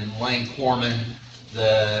and Lane Corman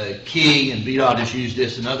The key, and VDOT has used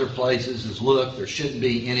this in other places, is look, there shouldn't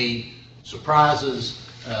be any surprises.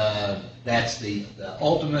 That's the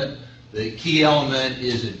ultimate. The key element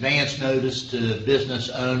is advance notice to business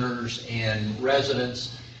owners and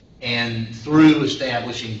residents, and through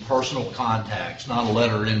establishing personal contacts, not a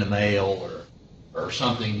letter in the mail or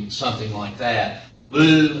something like that.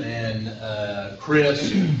 Lou and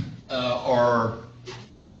Chris VDOT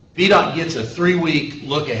gets a 3-week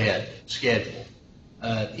look-ahead schedule.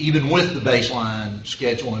 Even with the baseline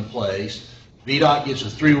schedule in place, VDOT gets a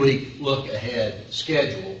 3-week look-ahead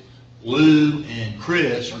schedule. Lou and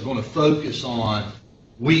Chris are going to focus on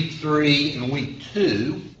week 3 and week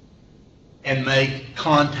 2 and make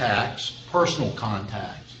contacts, personal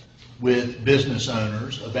contacts, with business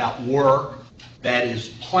owners about work that is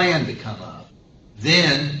planned to come up.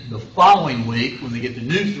 Then, the following week, when they get the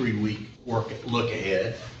new 3-week look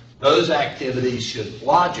ahead, those activities should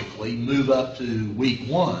logically move up to week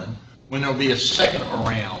 1, when there'll be a second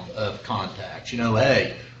round of contacts. You know,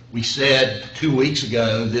 hey, we said 2 weeks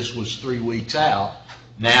ago this was 3 weeks out.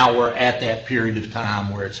 Now we're at that period of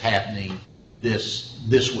time where it's happening this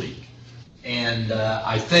week. And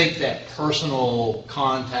I think that personal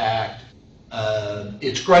contact,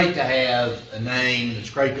 it's great to have a name, it's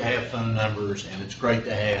great to have phone numbers, and it's great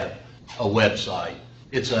to have a website.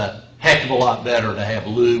 It's a heck of a lot better to have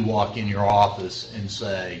Lou walk in your office and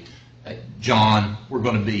say, hey, John, we're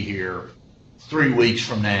going to be here 3 weeks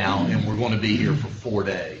from now, and we're going to be here for 4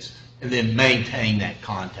 days, and then maintain that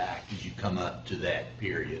contact as you come up to that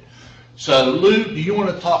period. So, Lou, do you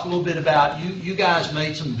want to talk a little bit about, you guys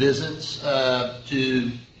made some visits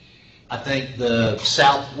to, I think, the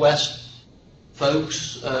Southwest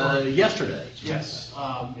folks yesterday. Yes,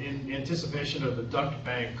 in anticipation of the duct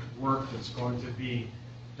bank work that's going to be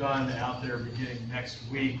done out there beginning next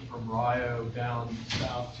week from Rio down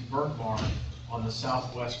south to Burke Barn on the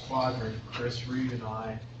southwest quadrant. Chris Reed and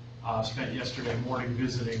I spent yesterday morning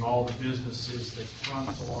visiting all the businesses that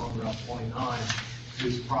front along Route 29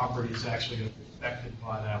 whose property is actually going to be affected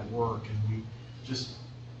by that work. And we just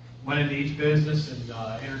went into each business and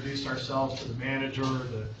introduced ourselves to the manager,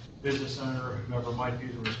 the business owner, whoever might be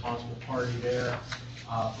the responsible party there,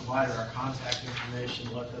 provided our contact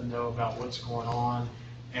information, let them know about what's going on.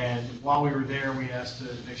 And while we were there, we asked to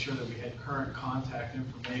make sure that we had current contact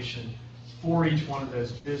information for each one of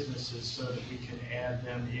those businesses so that we can add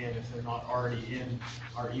them in if they're not already in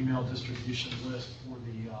our email distribution list for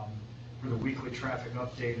the weekly traffic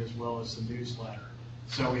update as well as the newsletter.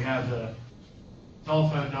 So we have the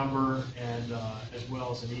telephone number and as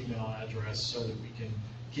well as an email address so that we can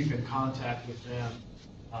keep in contact with them.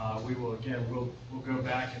 We will, again, we'll go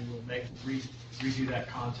back and we'll redo that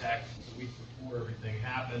contact the week before everything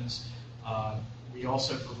happens. We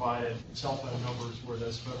also provided cell phone numbers where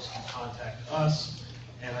those folks can contact us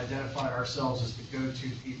and identify ourselves as the go-to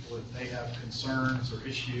people if they have concerns or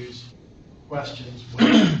issues, questions,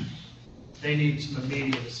 when they need some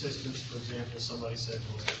immediate assistance. For example, somebody said,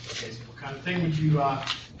 well, okay, so what kind of thing would you,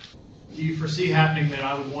 do you foresee happening that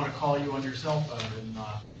I would want to call you on your cell phone? And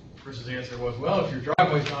Chris's answer was, well, if your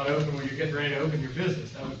driveway's not open when you're getting ready to open your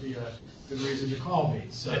business, that would be a good reason to call me.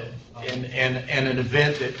 So, and an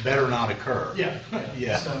event that better not occur. Yeah.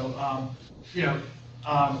 Yeah. So,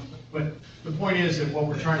 but the point is that what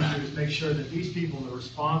we're trying to do is make sure that these people, the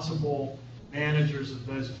responsible managers of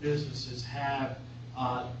those businesses, have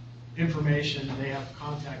information, they have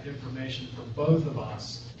contact information from both of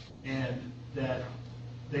us, and that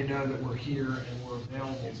they know that we're here and we're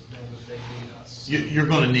available to them if they need us. You're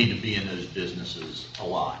going to need to be in those businesses a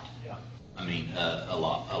lot. Yeah. I mean, a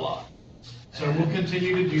lot. So we'll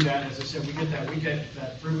continue to do that. As I said, we get that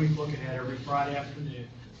 3-week look ahead every Friday afternoon,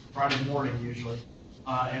 Friday morning usually.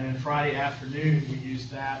 And then Friday afternoon, we use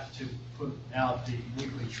that to put out the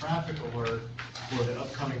weekly traffic alert for the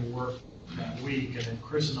upcoming work that week. And then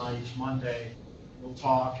Chris and I each Monday will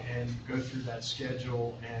talk and go through that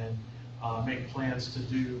schedule and make plans to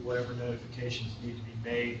do whatever notifications need to be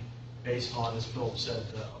made based on, as Philip said,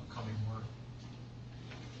 the upcoming work.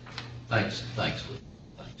 Thanks, Lou. Thanks.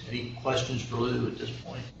 Any questions for Lou at this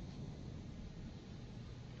point?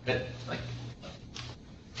 Okay, thank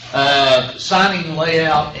you. Signing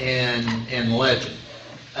layout and legend.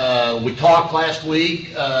 We talked last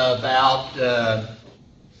week about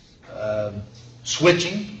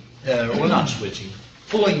switching, well, not switching,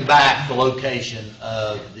 pulling back the location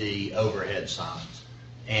of the overhead signs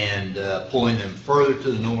and pulling them further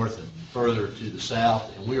to the north and further to the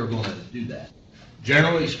south, and we are going to do that.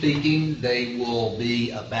 Generally speaking, they will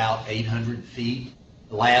be about 800 feet.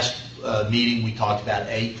 The last meeting, we talked about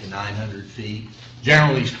 800 to 900 feet.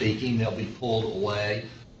 Generally speaking, they'll be pulled away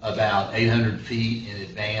about 800 feet in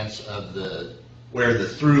advance of where the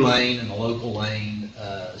through lane and the local lane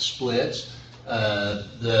splits.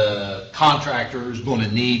 The contractor is going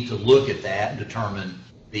to need to look at that and determine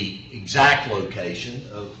the exact location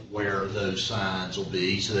of where those signs will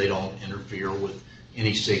be so they don't interfere with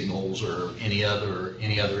any signals or any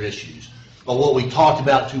other issues. But what we talked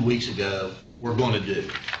about 2 weeks ago, we're going to do.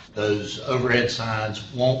 Those overhead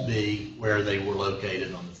signs won't be where they were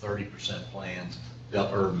located on the 30% plans,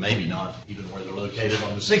 or maybe not even where they're located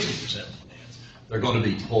on the 60% plans. They're going to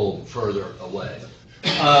be pulled further away.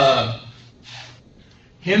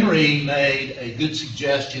 Henry made a good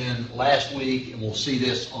suggestion last week, and we'll see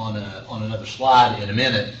this on another slide in a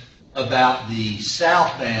minute, about the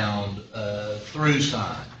southbound through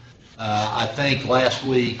sign. I think last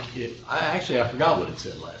week, I forgot what it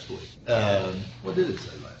said last week. What did it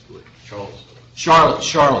say last week?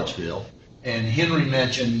 Charlottesville. And Henry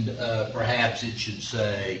mentioned perhaps it should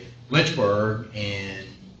say Lynchburg and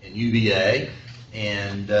UVA.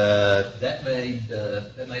 And that made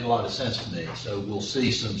a lot of sense to me. So we'll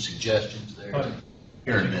see some suggestions there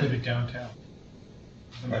here in a minute. Included downtown.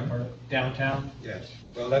 Downtown? Yes.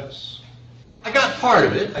 Well, that's. I got part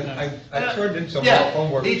of it. I turned in some more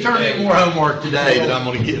homework. He turned in more homework today that I'm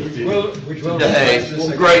going to give to you Which will today.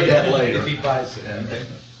 We'll grade that later. If he buys it. Okay.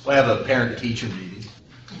 We'll have a parent-teacher meeting.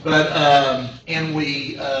 But and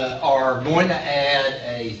we are going to add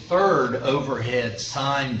a third overhead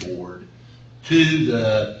signboard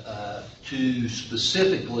to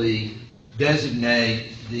specifically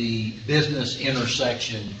designate the business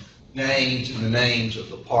intersection names and the names of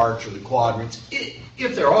the parts or the quadrants,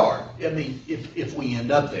 if there are. I mean, if we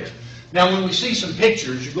end up there. Now, when we see some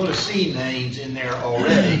pictures, you're going to see names in there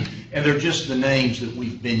already, and they're just the names that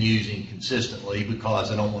we've been using consistently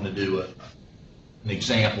because I don't want to do an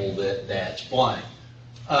example that's blank.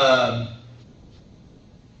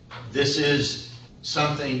 This is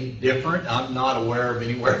something different. I'm not aware of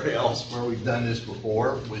anywhere else where we've done this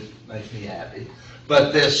before, which makes me happy.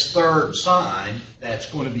 But this third sign that's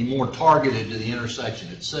going to be more targeted to the intersection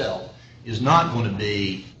itself is not going to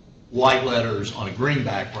be white letters on a green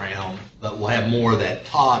background, but will have more of that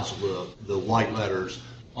Todd's look, the white letters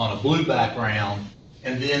on a blue background.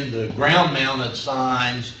 And then the ground-mounted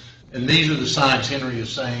signs, and these are the signs Henry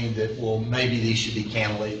is saying that, well, maybe these should be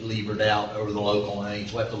cantilevered out over the local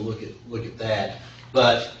lanes. We'll have to look at that.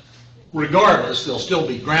 But regardless, there'll still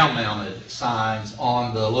be ground-mounted signs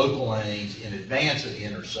on the local lanes in advance of the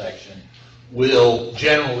intersection. Will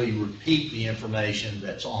generally repeat the information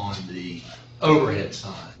that's on the overhead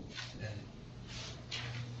sign.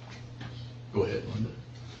 Go ahead, Linda.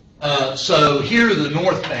 So here the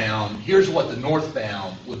northbound, here's what the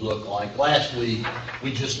northbound would look like. Last week,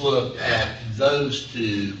 we just looked at those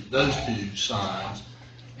two signs,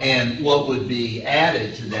 and what would be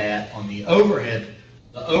added to that on the overhead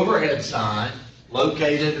sign,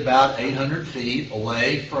 located about 800 feet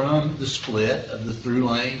away from the split of the through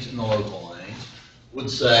lanes and the local lanes, would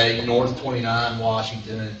say North 29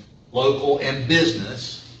 Washington, local and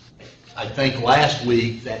business. I think last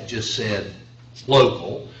week that just said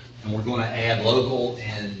local, and we're going to add local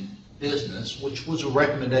and business, which was a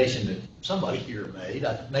recommendation that somebody here made.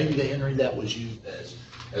 Maybe, Henry, that was you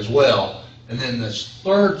as well. And then this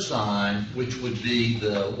third sign, which would be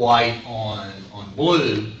the white on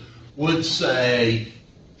blue, would say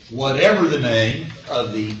whatever the name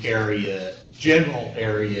of the area, general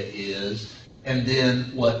area is, and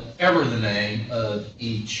then whatever the name of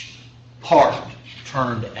each part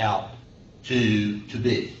turned out to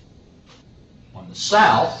be. On the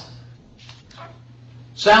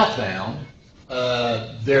southbound,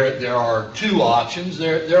 there are two options.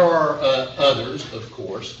 There are others, of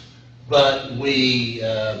course, but we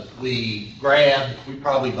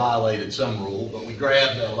probably violated some rule, but we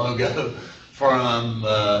grabbed a logo from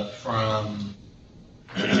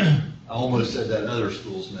I almost said that other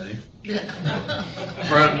school's name,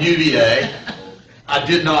 from UVA. I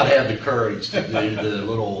did not have the courage to do the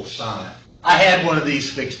little sign. I had one of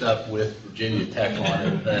these fixed up with Virginia Tech on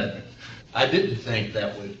it, but I didn't think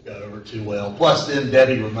that would go over too well. Plus, then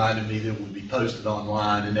Debbie reminded me that it would be posted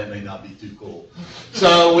online, and that may not be too cool.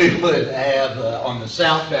 So we would have on the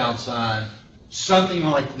southbound sign something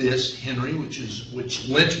like this, Henry, which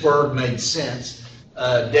Lynchburg made sense.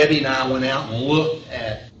 Debbie and I went out and looked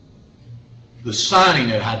at the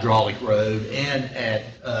signing at Hydraulic Road and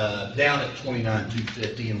at down at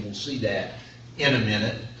 29250, and we'll see that in a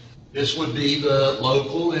minute. This would be the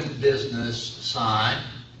local and business sign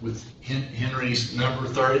with Henry's number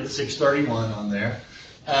 631 on there.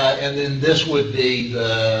 And then this would be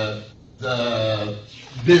the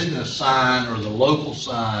business sign or the local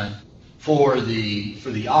sign for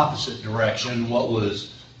the opposite direction. What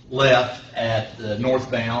was left at the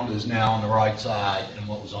northbound is now on the right side, and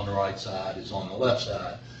what was on the right side is on the left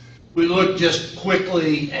side. We looked just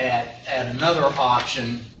quickly at another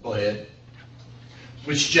option, go ahead,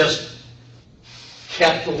 which just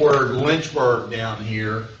kept the word Lynchburg down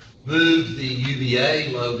here, moved the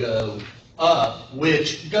UVA logo up,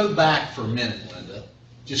 which, go back for a minute, Linda,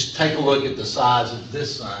 just take a look at the size of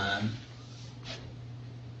this sign.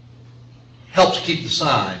 Helps keep the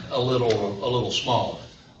sign a little smaller,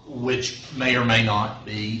 which may or may not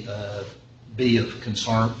be of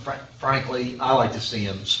concern. Frankly, I like to see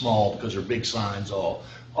them small because they're big signs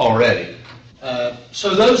already.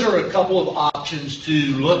 So those are a couple of options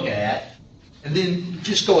to look at, and then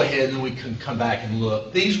just go ahead and we can come back and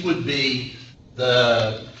look. These would be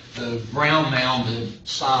the ground-mounted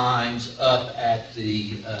signs up at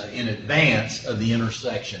the in advance of the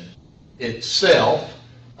intersection itself,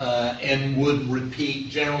 and would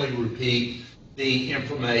generally repeat the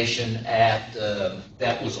information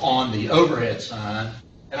that was on the overhead sign.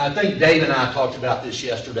 And I think Dave and I talked about this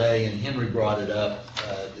yesterday, and Henry brought it up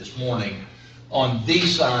this morning. On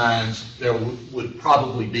these signs, there would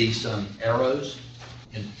probably be some arrows,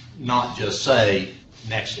 and not just say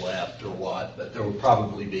next left or what, but there would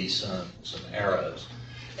probably be some arrows.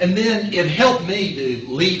 And then it helped me to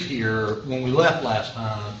leave here when we left last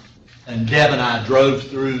time, and Deb and I drove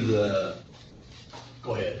through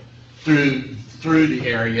through the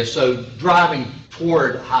area. So driving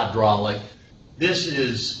toward Hydraulic, this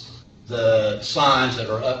is the signs that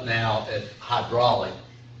are up now at Hydraulic.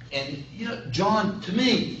 And, you know, John, to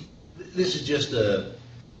me, this is just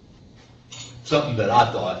something that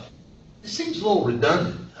I thought, it seems a little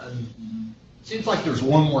redundant. It seems like there's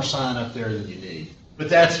one more sign up there than you need. But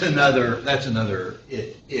that's another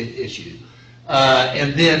issue.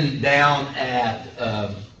 And then down at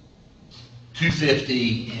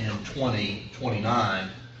 250 and 2029,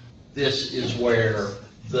 this is where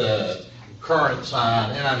the current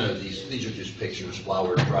sign, and I know these are just pictures while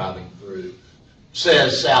we're driving through,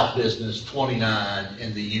 says South Business 29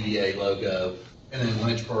 and the UVA logo, and then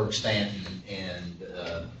Lynchburg, Stanton,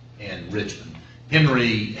 and Richmond.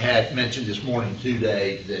 Henry had mentioned this morning too,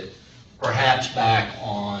 Dave, that perhaps back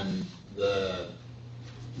on the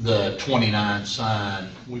 29 sign,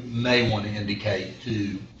 we may want to indicate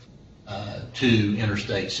to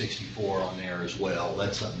Interstate 64 on there as well.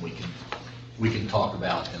 That's something we can talk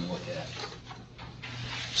about and look at.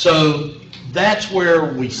 So that's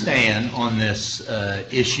where we stand on this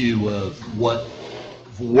issue of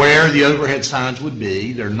where the overhead signs would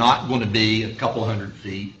be. They're not going to be a couple hundred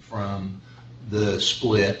feet from the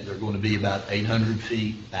split. They're going to be about 800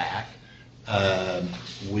 feet back.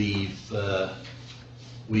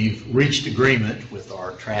 We've reached agreement with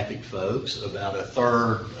our traffic folks about a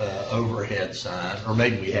third overhead sign, or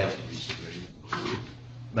maybe we haven't reached agreement. We've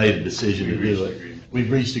made a decision to do it. We've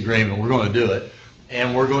reached agreement. We're going to do it.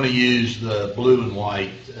 And we're going to use the blue and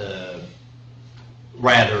white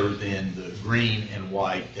rather than the green and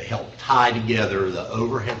white to help tie together the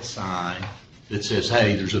overhead sign that says,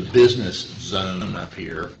 hey, there's a business zone up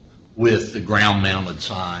here, with the ground-mounted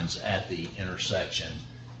signs at the intersection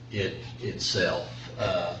itself.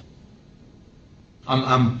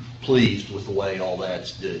 I'm pleased with the way all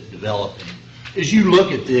that's developing. As you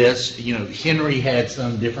look at this, you know, Henry had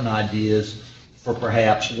some different ideas for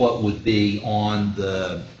perhaps what would be on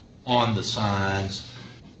the signs.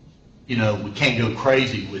 You know, we can't go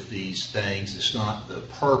crazy with these things. It's not the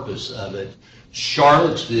purpose of it.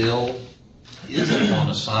 Charlottesville isn't on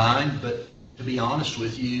a sign, but to be honest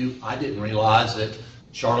with you, I didn't realize that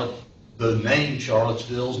the name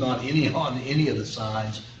Charlottesville is not on any of the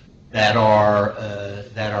signs that are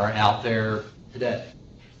out there today.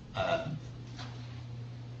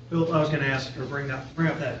 Bill, I was going to ask or bring up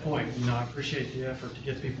that point. You know, I appreciate the effort to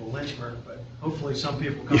get people to Lynchburg, but hopefully some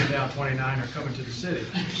people coming down 29 are coming to the city.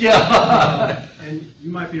 Yeah. And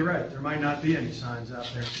you might be right. There might not be any signs out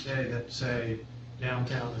there today that say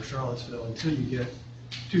downtown or Charlottesville until you get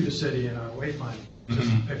to the city and our wayfinding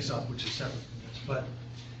system picks up, which is separate from this. But,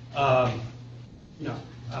 you know,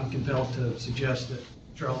 I'm compelled to suggest that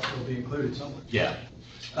Charlottesville be included somewhere. Yeah.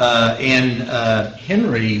 And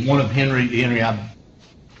Henry, I've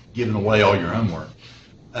given away all your homework.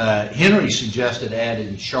 Henry suggested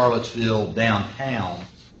adding Charlottesville downtown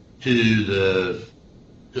to the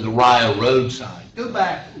Rio Road sign. Go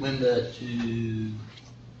back, Linda, to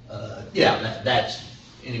that's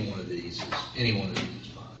any one of these is fine.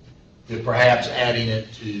 But perhaps adding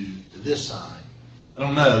it to this sign. I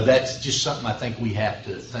don't know. That's just something I think we have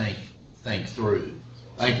to think through.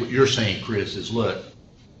 I think what you're saying, Chris, is look,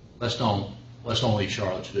 let's don't leave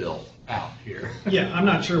Charlottesville out here. Yeah, I'm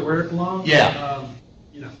not sure where it belongs. Yeah.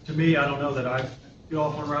 You know, to me, I don't know that I'd go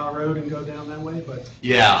off on Ryle Road and go down that way, but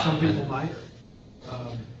Yeah. some people might.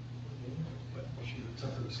 But shoot, it's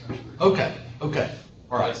up for discussion. Okay, okay,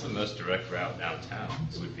 all right. That's the most direct route downtown.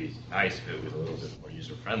 It would be nice if it was a little bit more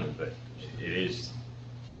user-friendly, but it is,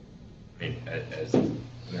 I mean,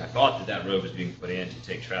 I thought that road was being put in to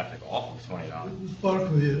take traffic off of 29.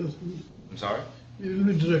 Parkway, yes. I'm sorry? It'll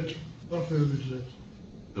be direct. Parkway will be direct.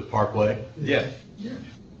 The Parkway? Yeah.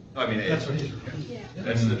 I mean, That's what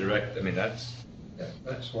that's the direct, I mean, that's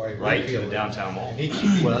That's why. we right to feel the that downtown mall. you need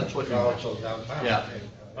to Well, that's what you also downtown. Yeah.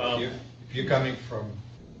 If you're coming from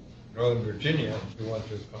Northern Virginia, you want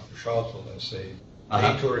to come to Charlottesville as a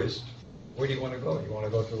Uh-huh. day tourist, where do you want to go? You want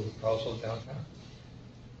to go to Charlottesville downtown?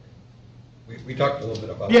 We talked a little bit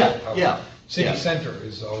about Yeah, how yeah, city yeah. center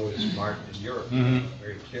is always marked in Europe Mhm.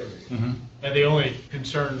 very clearly. Mhm. And the only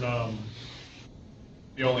concern,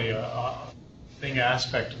 the only thing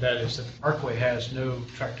aspect of that is that the Parkway has no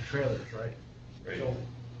tractor trailers, right? Right. So, am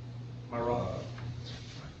I wrong?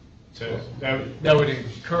 So that would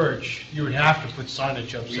encourage, you would have to put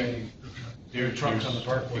signage up saying, There's trucks on the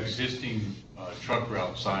Parkway. existing truck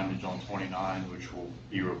route signage on 29, which will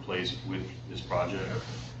be replaced with this project.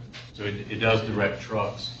 So it does direct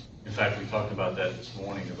trucks. In fact, we talked about that this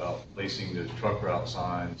morning, about placing the truck route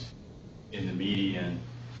signs in the median,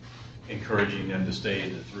 encouraging them to stay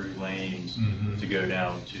in the through lanes to go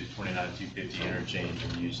down to 29-250 interchange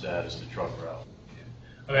and use that as the truck route.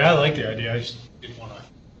 I mean, I like the idea, I just didn't want to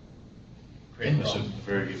create a That's a problem.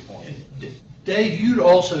 very good point. Dave, you'd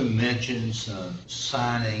also mentioned some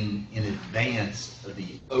signing in advance of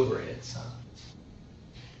the overhead signs.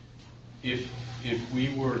 If we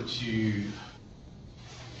were to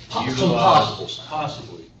Some utilize- possible signs.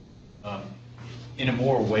 Possibly. In a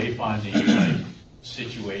more wayfinding type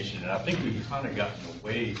situation, and I think we've kind of gotten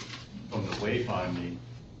away from the wayfinding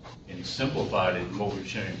and simplified it in what we've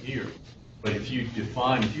shown here. But if you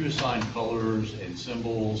assign colors and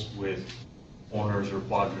symbols with corners or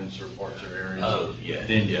quadrants or parts or areas, Oh, yeah,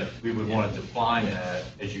 then yeah. we would want to define that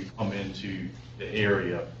as you come into the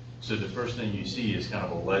area. So the first thing you see is kind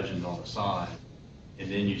of a legend on the sign,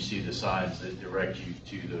 and then you see the signs that direct you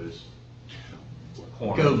to those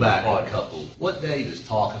corners. Go back a quadrants. couple. What Dave is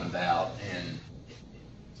talking about, and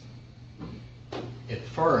at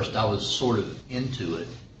first I was sort of into it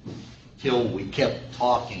till we kept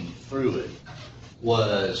talking through it,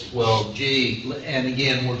 was, well, gee, and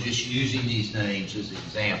again, we're just using these names as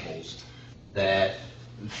examples, that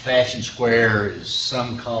Fashion Square is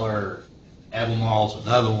some color, Albemarle's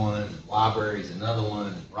another one, Library's another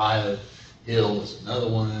one, Riot Hill is another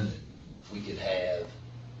one. We could have,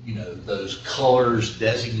 you know, those colors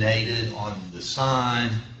designated on the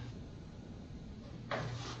sign.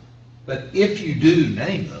 But if you do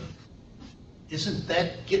name them, isn't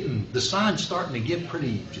that getting, the sign's starting to get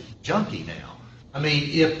pretty junky now? I mean,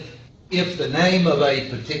 if the name of a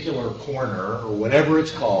particular corner, or whatever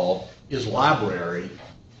it's called, is library,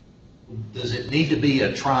 does it need to be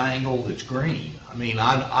a triangle that's green? I mean,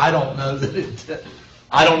 I don't know that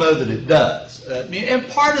it does. I mean, and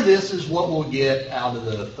part of this is what we'll get out of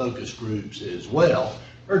the focus groups as well.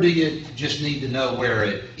 Or do you just need to know where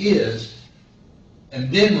it is?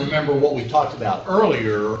 And then remember what we talked about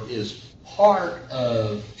earlier is part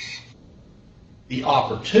of the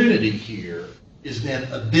opportunity here is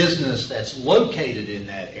then a business that's located in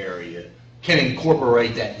that area can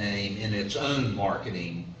incorporate that name in its own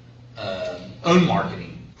marketing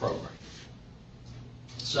program.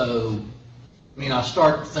 So, I mean, I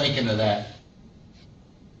start thinking of that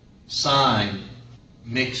sign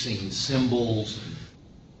mixing symbols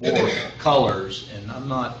and or colors, and I'm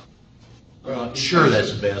not sure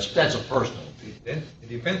that's the best. That's a personal opinion. It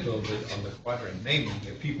depends a little bit on the quadrant naming.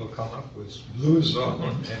 If people come up with blue zone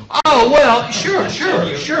and. Oh, well, sure.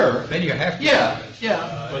 Then you have to.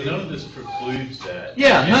 Yeah. But none of this precludes that.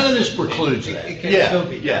 Yeah, none of this precludes that. It can still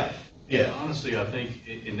be. Yeah. Honestly, I think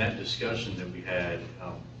in that discussion that we had,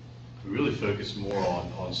 we really focused more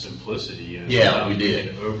on simplicity. And Yeah, sometimes we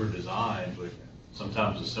did. can over-design, but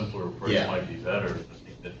sometimes a simpler approach Yeah. might be better. I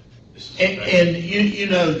think that this is. And you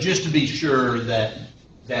know, just to be sure that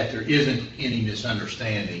there isn't any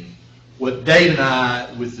misunderstanding, what Dave and I,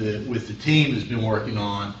 with the team has been working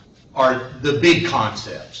on, are the big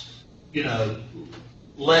concepts. You know,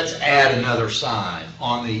 let's add another sign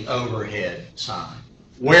on the overhead sign.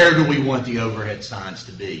 Where do we want the overhead signs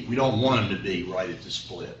to be? We don't want them to be right at the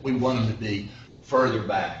split. We want them to be further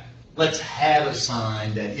back. Let's have a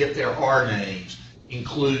sign that if there are names,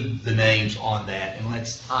 include the names on that, and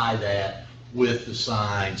let's tie that with the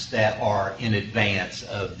signs that are in advance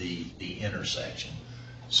of the intersection.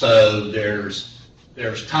 So there's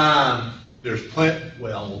time, there's plenty,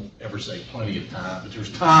 well, I won't ever say plenty of time, but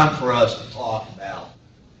there's time for us to talk about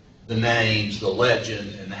the names, the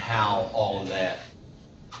legend, and how all of that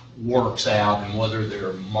works out, and whether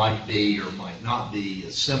there might be or might not be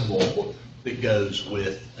a symbol that goes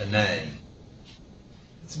with a name.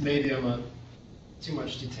 It's maybe too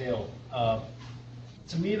much detail.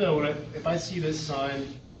 To me, though, if I see this sign,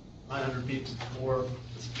 900 feet before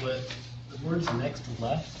the split, the words next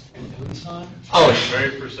left in the sign. Oh, It's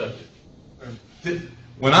very perceptive.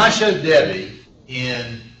 when I showed Debbie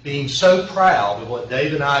in being so proud of what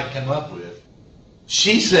Dave and I had come up with,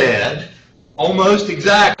 she said, almost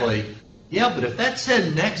exactly, yeah, but if that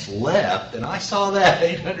said next left, and I saw that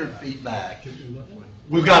 800 feet back,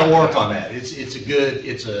 we've got to work on that.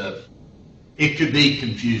 It could be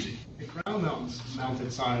confusing. The ground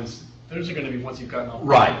mounted signs, those are going to be once you've gotten off.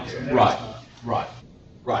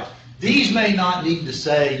 Right. These may not need to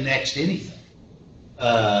say next anything.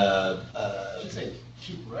 I should say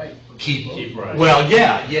keep right. Keep right. Well,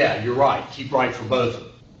 yeah, you're right. Keep right for both of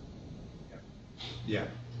them. Yeah,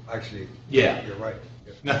 actually. Yeah. You're right.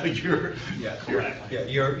 No, you're correct. Yeah,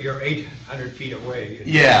 you're 800 feet away.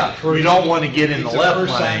 Yeah, you don't want to get in the It's left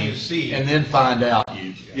first sign lane you see. and then find out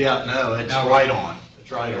you. Yeah, no, it's Now, right on.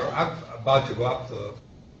 It's right You're on. about to go up the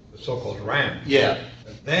so-called ramp. Yeah.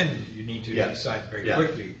 And then you need to Yeah. decide very Yeah.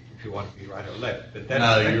 quickly if you want to be right or left. But that,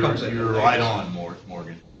 No, that comes at you're the right latest. on,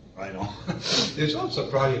 Morgan. Right on. There's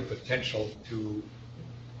also probably a potential to,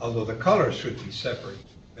 although the colors should be separate,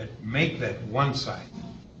 but make that one sign,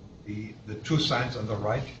 the two signs on the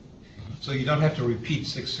right, so you don't have to repeat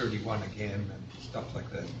 631 again and stuff like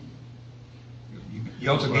that. You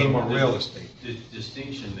also gain more real estate.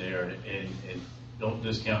 Distinction there, and don't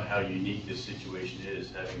discount how unique this situation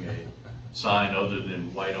is, having a sign other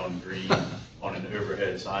than white on green on an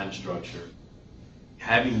overhead sign structure.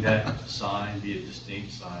 Having that sign be a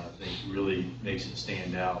distinct sign, I think, really makes it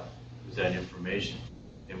stand out with that information.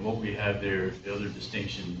 And what we have there, the other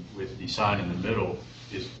distinction with the sign in the middle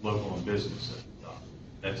is local and business at the top.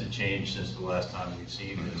 That's a change since the last time we've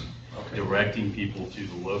seen this. Directing people to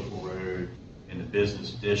the local road in the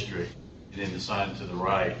business district, and then the sign to the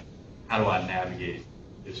right, how do I navigate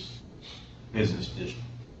this business district?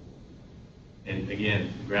 And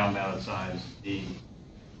again, the ground mounted signs being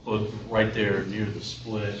close, right there near the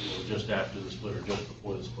split, or just after the split, or just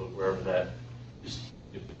before the split, wherever that is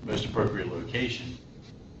the most appropriate location.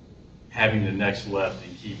 Having the next left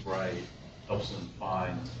and keep right helps them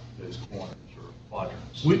find those corners or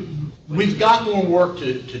quadrants. We've got more work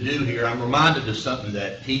to do here. I'm reminded of something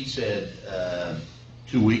that Pete said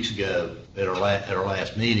 2 weeks ago at our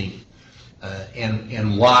last meeting,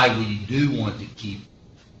 and why we do want to keep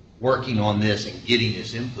working on this and getting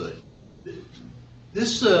this input.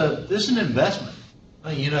 This is an investment.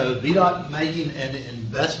 VDOT making an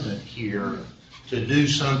investment here to do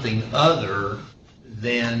something other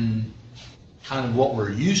than kind of what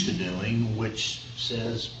we're used to doing, which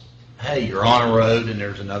says, hey, you're on a road and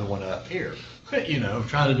there's another one up here.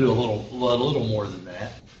 Trying to do a little more than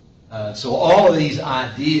that. So all of these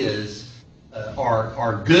ideas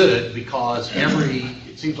are good, because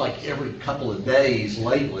it seems like every couple of days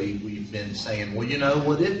lately we've been saying, well,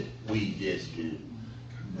 what if we did do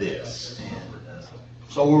this? And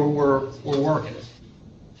so we're working it.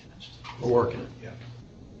 We're working it.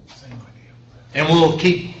 And we'll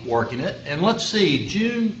keep working it. And let's see,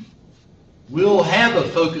 June, we'll have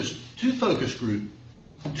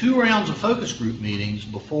two rounds of focus group meetings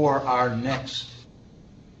before our next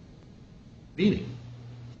meeting.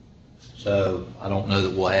 So I don't know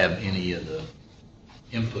that we'll have any of the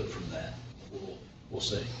input from that. We'll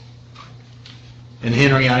see. And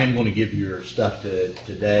Henry, I am going to give your stuff to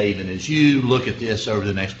Dave, and as you look at this over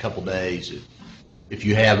the next couple days, if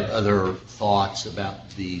you have other thoughts about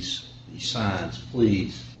these signs,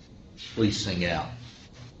 please sing out.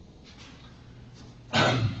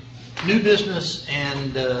 New business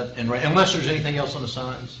and unless there's anything else on the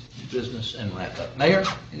signs, new business and wrap up. Mayor,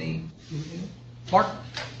 any? Mark?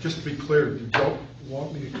 Just to be clear, did y'all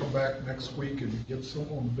want me to come back next week and give some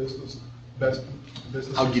on business?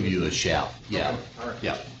 I'll give you a shout. Yeah. Okay. All right.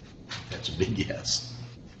 Yeah. That's a big yes.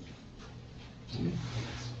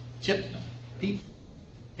 Chip? Pete?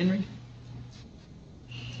 Henry?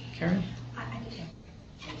 Karen? I did have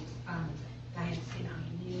things. I had seen on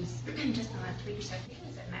the news just in the last week or so. I think it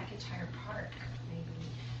was at McIntyre Park, maybe.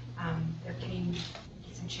 They're getting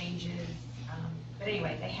some changes. But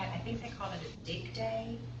anyway, I think they called it a dig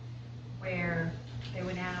day, where they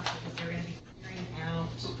went out because they were going to be clearing out.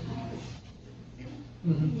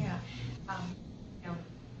 Yeah.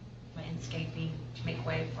 Landscaping to make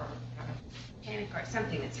way for botanic or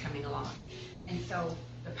something that's coming along. And so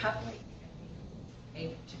the public is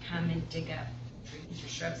able to come and dig up trees or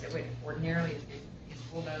shrubs that would ordinarily have been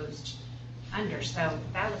bulldozed under. So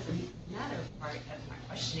that was another part of my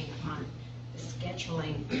questioning on the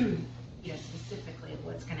scheduling, specifically of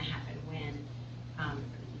what's going to happen when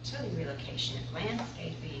utility relocation and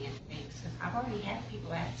landscaping and things. Because I've already had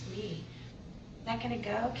people ask me, is that going to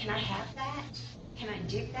go? Can I have that? Can I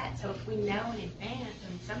dig that? So if we know in advance,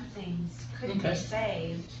 and some things could be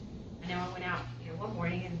saved. I know I went out, one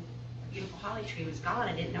morning and a beautiful holly tree was gone.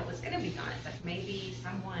 I didn't know it was going to be gone. It's like maybe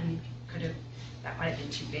someone could have, that might have been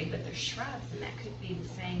too big, but they're shrubs, and that could be the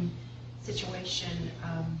same situation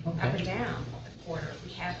up and down the corridor. If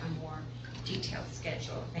we have a more detailed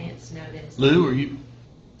schedule, advance notice. Lou, are you?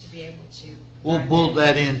 To be able to. We'll build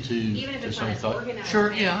that into. Even if it's some not thought. organized.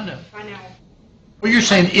 Sure, yeah, I know. If I know. Well, you're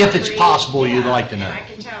saying if it's possible, you'd like to know. And I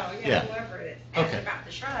can tell, Yeah. whoever that asks Okay. about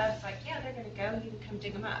the shrubs, like, yeah, they're gonna go, you can come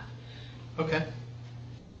dig them up. Okay.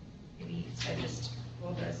 Maybe instead of just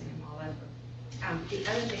bulldozing them all over. The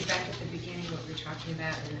other thing, back at the beginning, what we were talking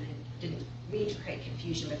about, and I didn't mean to create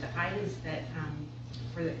confusion, but the items that,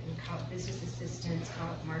 we call it business assistance,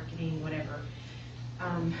 call it marketing, whatever.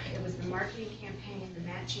 It was the marketing campaign, the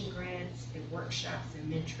matching grants, the workshops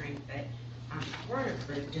and mentoring that weren't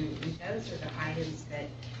approved, and those are the items that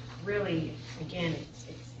really, again,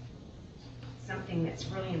 it's something that's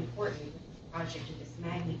really important with a project of this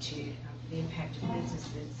magnitude, the impact of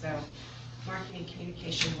businesses. So marketing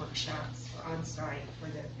communication workshops were on site for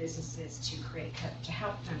the businesses to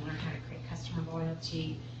help them learn how to create customer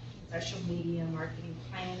loyalty, social media, marketing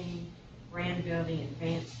planning, brand building,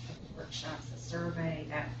 advanced workshops, a survey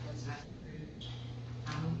that was not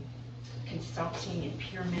approved, consulting and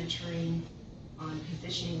peer mentoring on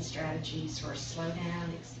positioning strategies for a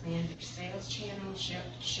slowdown, expand your sales channels,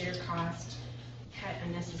 share cost, cut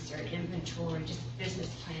unnecessary inventory, just business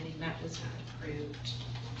planning, that was not approved.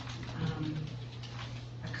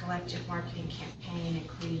 A collective marketing campaign,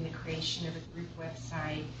 including the creation of a group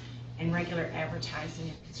website and regular advertising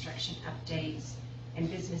of construction updates and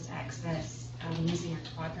business access using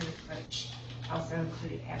a quadrant approach. Also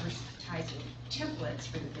included advertising templates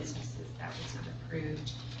for the businesses, that was not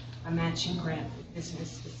approved. A matching grant for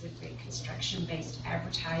business-specific construction-based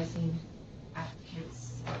advertising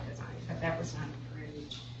applicants, but that was not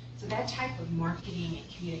approved. So that type of marketing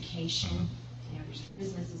and communication, there's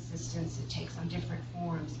business assistance, it takes on different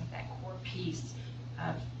forms, but that core piece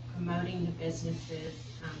of promoting the businesses,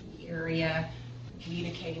 the area,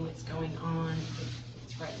 communicating what's going on.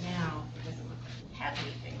 It's right now, it doesn't look like we have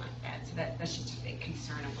anything like that. So that's just a big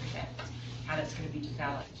concern over how that's going to be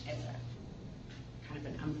developed as a kind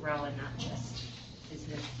of an umbrella, not just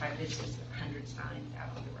business by business with 100 signs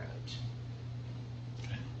out on the road.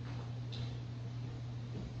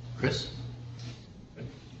 Chris?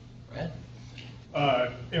 Brad?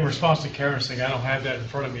 In response to Karen's thing, I don't have that in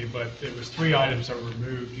front of me, but there was 3 items that were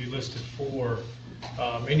removed. You listed 4.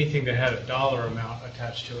 Anything that had a dollar amount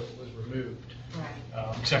attached to it was removed.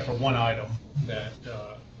 Right. Except for one item that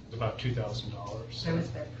was about $2,000. That was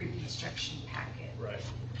the pre-construction packet. Right.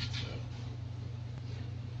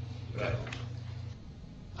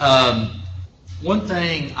 One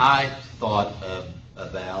thing I thought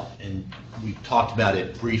about, and we talked about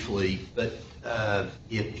it briefly, but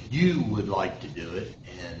if you would like to do it,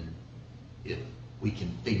 and if we can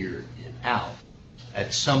figure it out,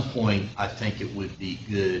 at some point, I think it would be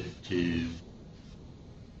good to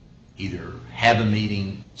either have a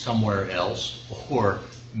meeting somewhere else or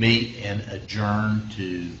meet and adjourn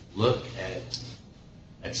to look at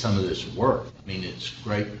some of this work. I mean, it's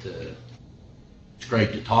great to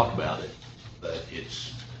talk about it, but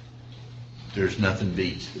there's nothing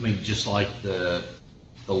beats. I mean, just like the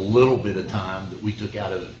little bit of time that we took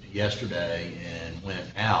out of yesterday and went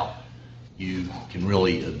out, you can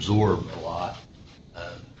really absorb a lot.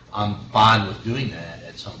 I'm fine with doing that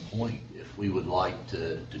at some point if we would like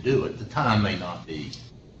to do it. The time may not be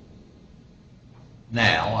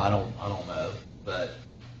now. I don't know, but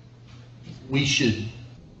we should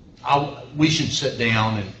sit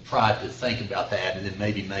down and try to think about that, and then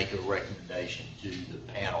maybe make a recommendation to the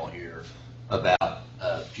panel here about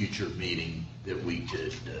a future meeting that we could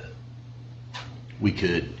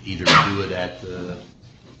either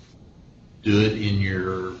do it in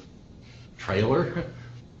your trailer,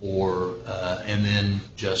 or and then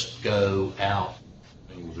just go out.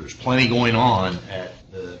 I mean, there's plenty going on at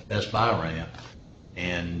the Best Buy ramp,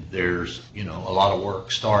 and there's a lot of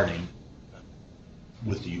work starting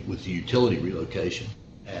with the utility relocation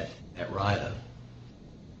at Rio.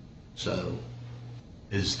 So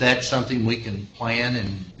is that something we can plan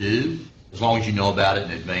and do, as long as you know about it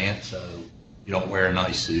in advance, so you don't wear a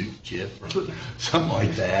nice suit, Chip, or something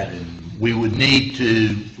like that. And we would need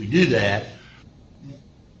to, if we do that,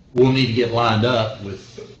 we'll need to get lined up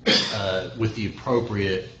with the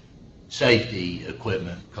appropriate safety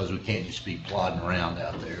equipment, because we can't just be plodding around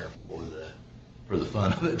out there for the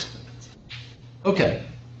fun of it. Okay,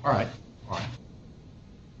 all right.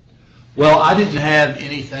 Well, I didn't have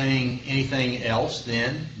anything else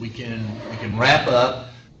then. We can wrap up.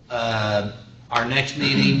 Our next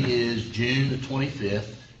meeting is June the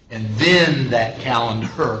 25th, and then that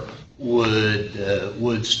calendar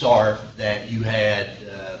would start that you had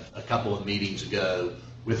a couple of meetings ago,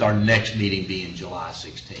 with our next meeting being July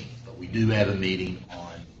 16th. But we do have a meeting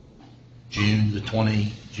on June the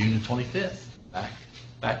 25th,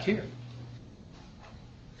 back here.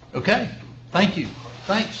 Okay, thank you.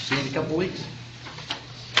 Thanks. See you in a couple of weeks.